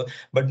elsewhere, whatever,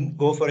 but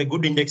go for a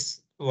good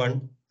index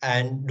one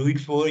and do it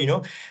for,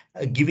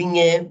 giving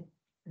a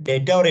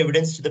data or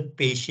evidence to the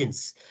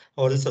patients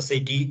or the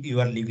society you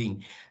are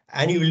living,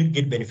 and you will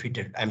get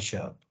benefited, I'm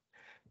sure.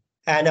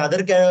 And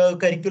other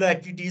curricular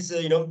activities,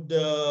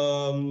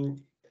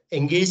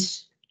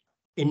 engage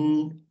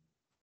in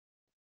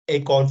a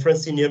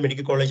conference in your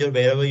medical college or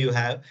wherever you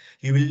have,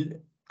 you will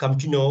come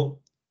to know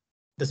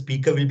the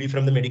speaker will be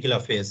from the medical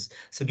affairs.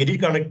 So get it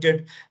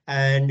connected,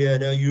 and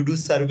you do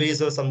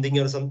surveys or something,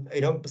 or some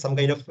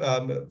kind of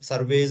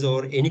surveys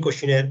or any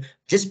questionnaire.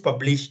 Just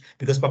publish,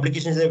 because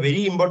publication is a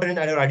very important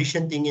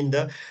addition thing in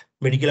the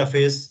medical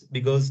affairs,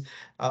 because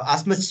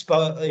as much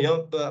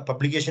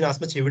publication,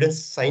 as much evidence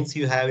science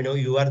you have,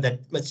 you are that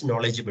much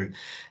knowledgeable.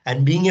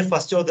 And being a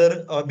first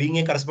author or being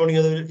a corresponding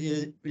author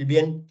will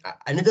be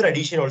another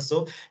addition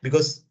also,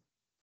 because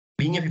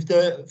being a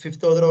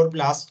fifth author or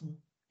last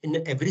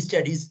in every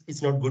studies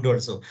is not good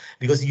also,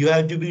 because you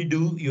have to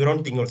do your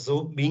own thing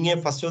also. Being a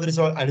first author is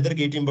another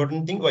great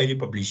important thing while you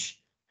publish.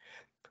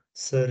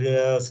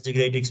 Sir, such a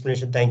great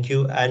explanation. Thank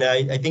you. And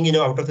I think,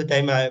 out of the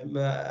time,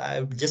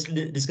 I've just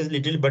discussed a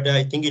little, but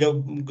I think,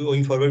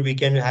 going forward, we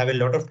can have a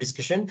lot of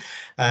discussion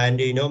and,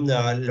 a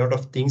lot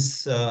of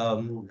things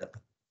in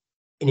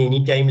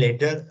any time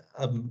later.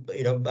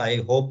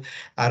 I hope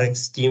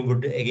RX team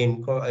would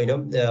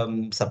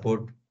again,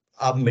 support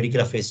our medical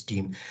affairs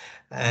team.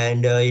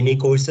 And any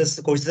courses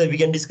that we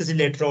can discuss it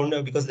later on,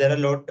 because there are a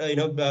lot, a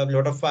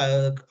lot of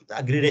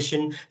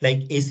accreditation like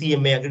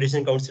ACMA,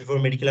 Accreditation Council for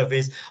Medical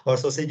Affairs, or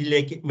society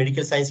like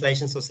Medical Science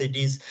License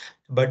Societies,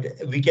 but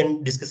we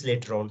can discuss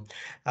later on.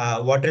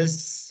 What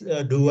else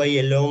do I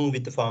along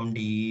with the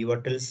PharmD?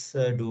 What else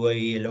do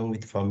I along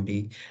with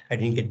PharmD? I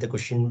didn't get the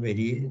question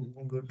very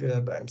good.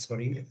 I'm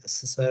sorry,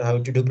 sir. How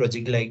to do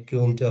project like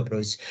whom to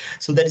approach?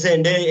 So that is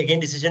an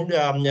again decision.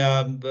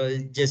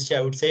 Just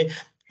I would say,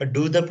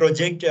 do the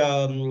project.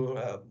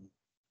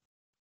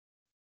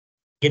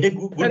 Get a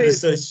good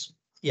research.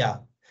 Yeah.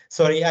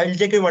 Sorry, I will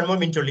take one more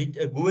minute only.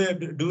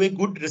 Do a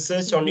good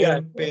research on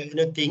your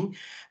thing,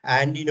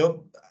 and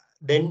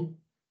then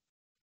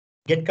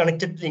get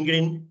connected to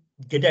LinkedIn,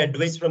 get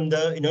advice from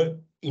the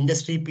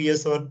industry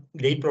peers or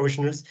great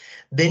professionals.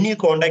 Then you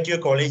contact your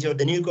college, or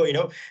then you go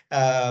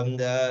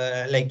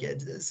like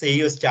say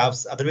your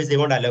staffs. Otherwise they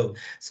won't allow.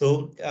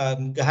 So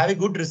have a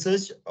good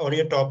research on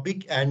your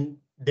topic and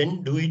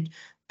then do it.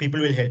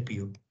 People will help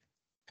you.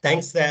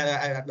 Thanks.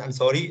 I'm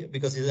sorry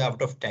because it's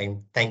out of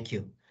time. Thank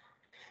you.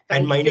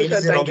 And my name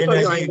is Thank you,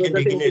 Robin sir. Raja. You can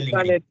take in a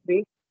LinkedIn.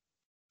 SYCCON-S3.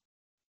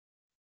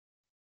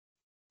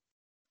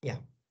 Yeah.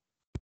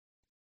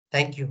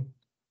 Thank you.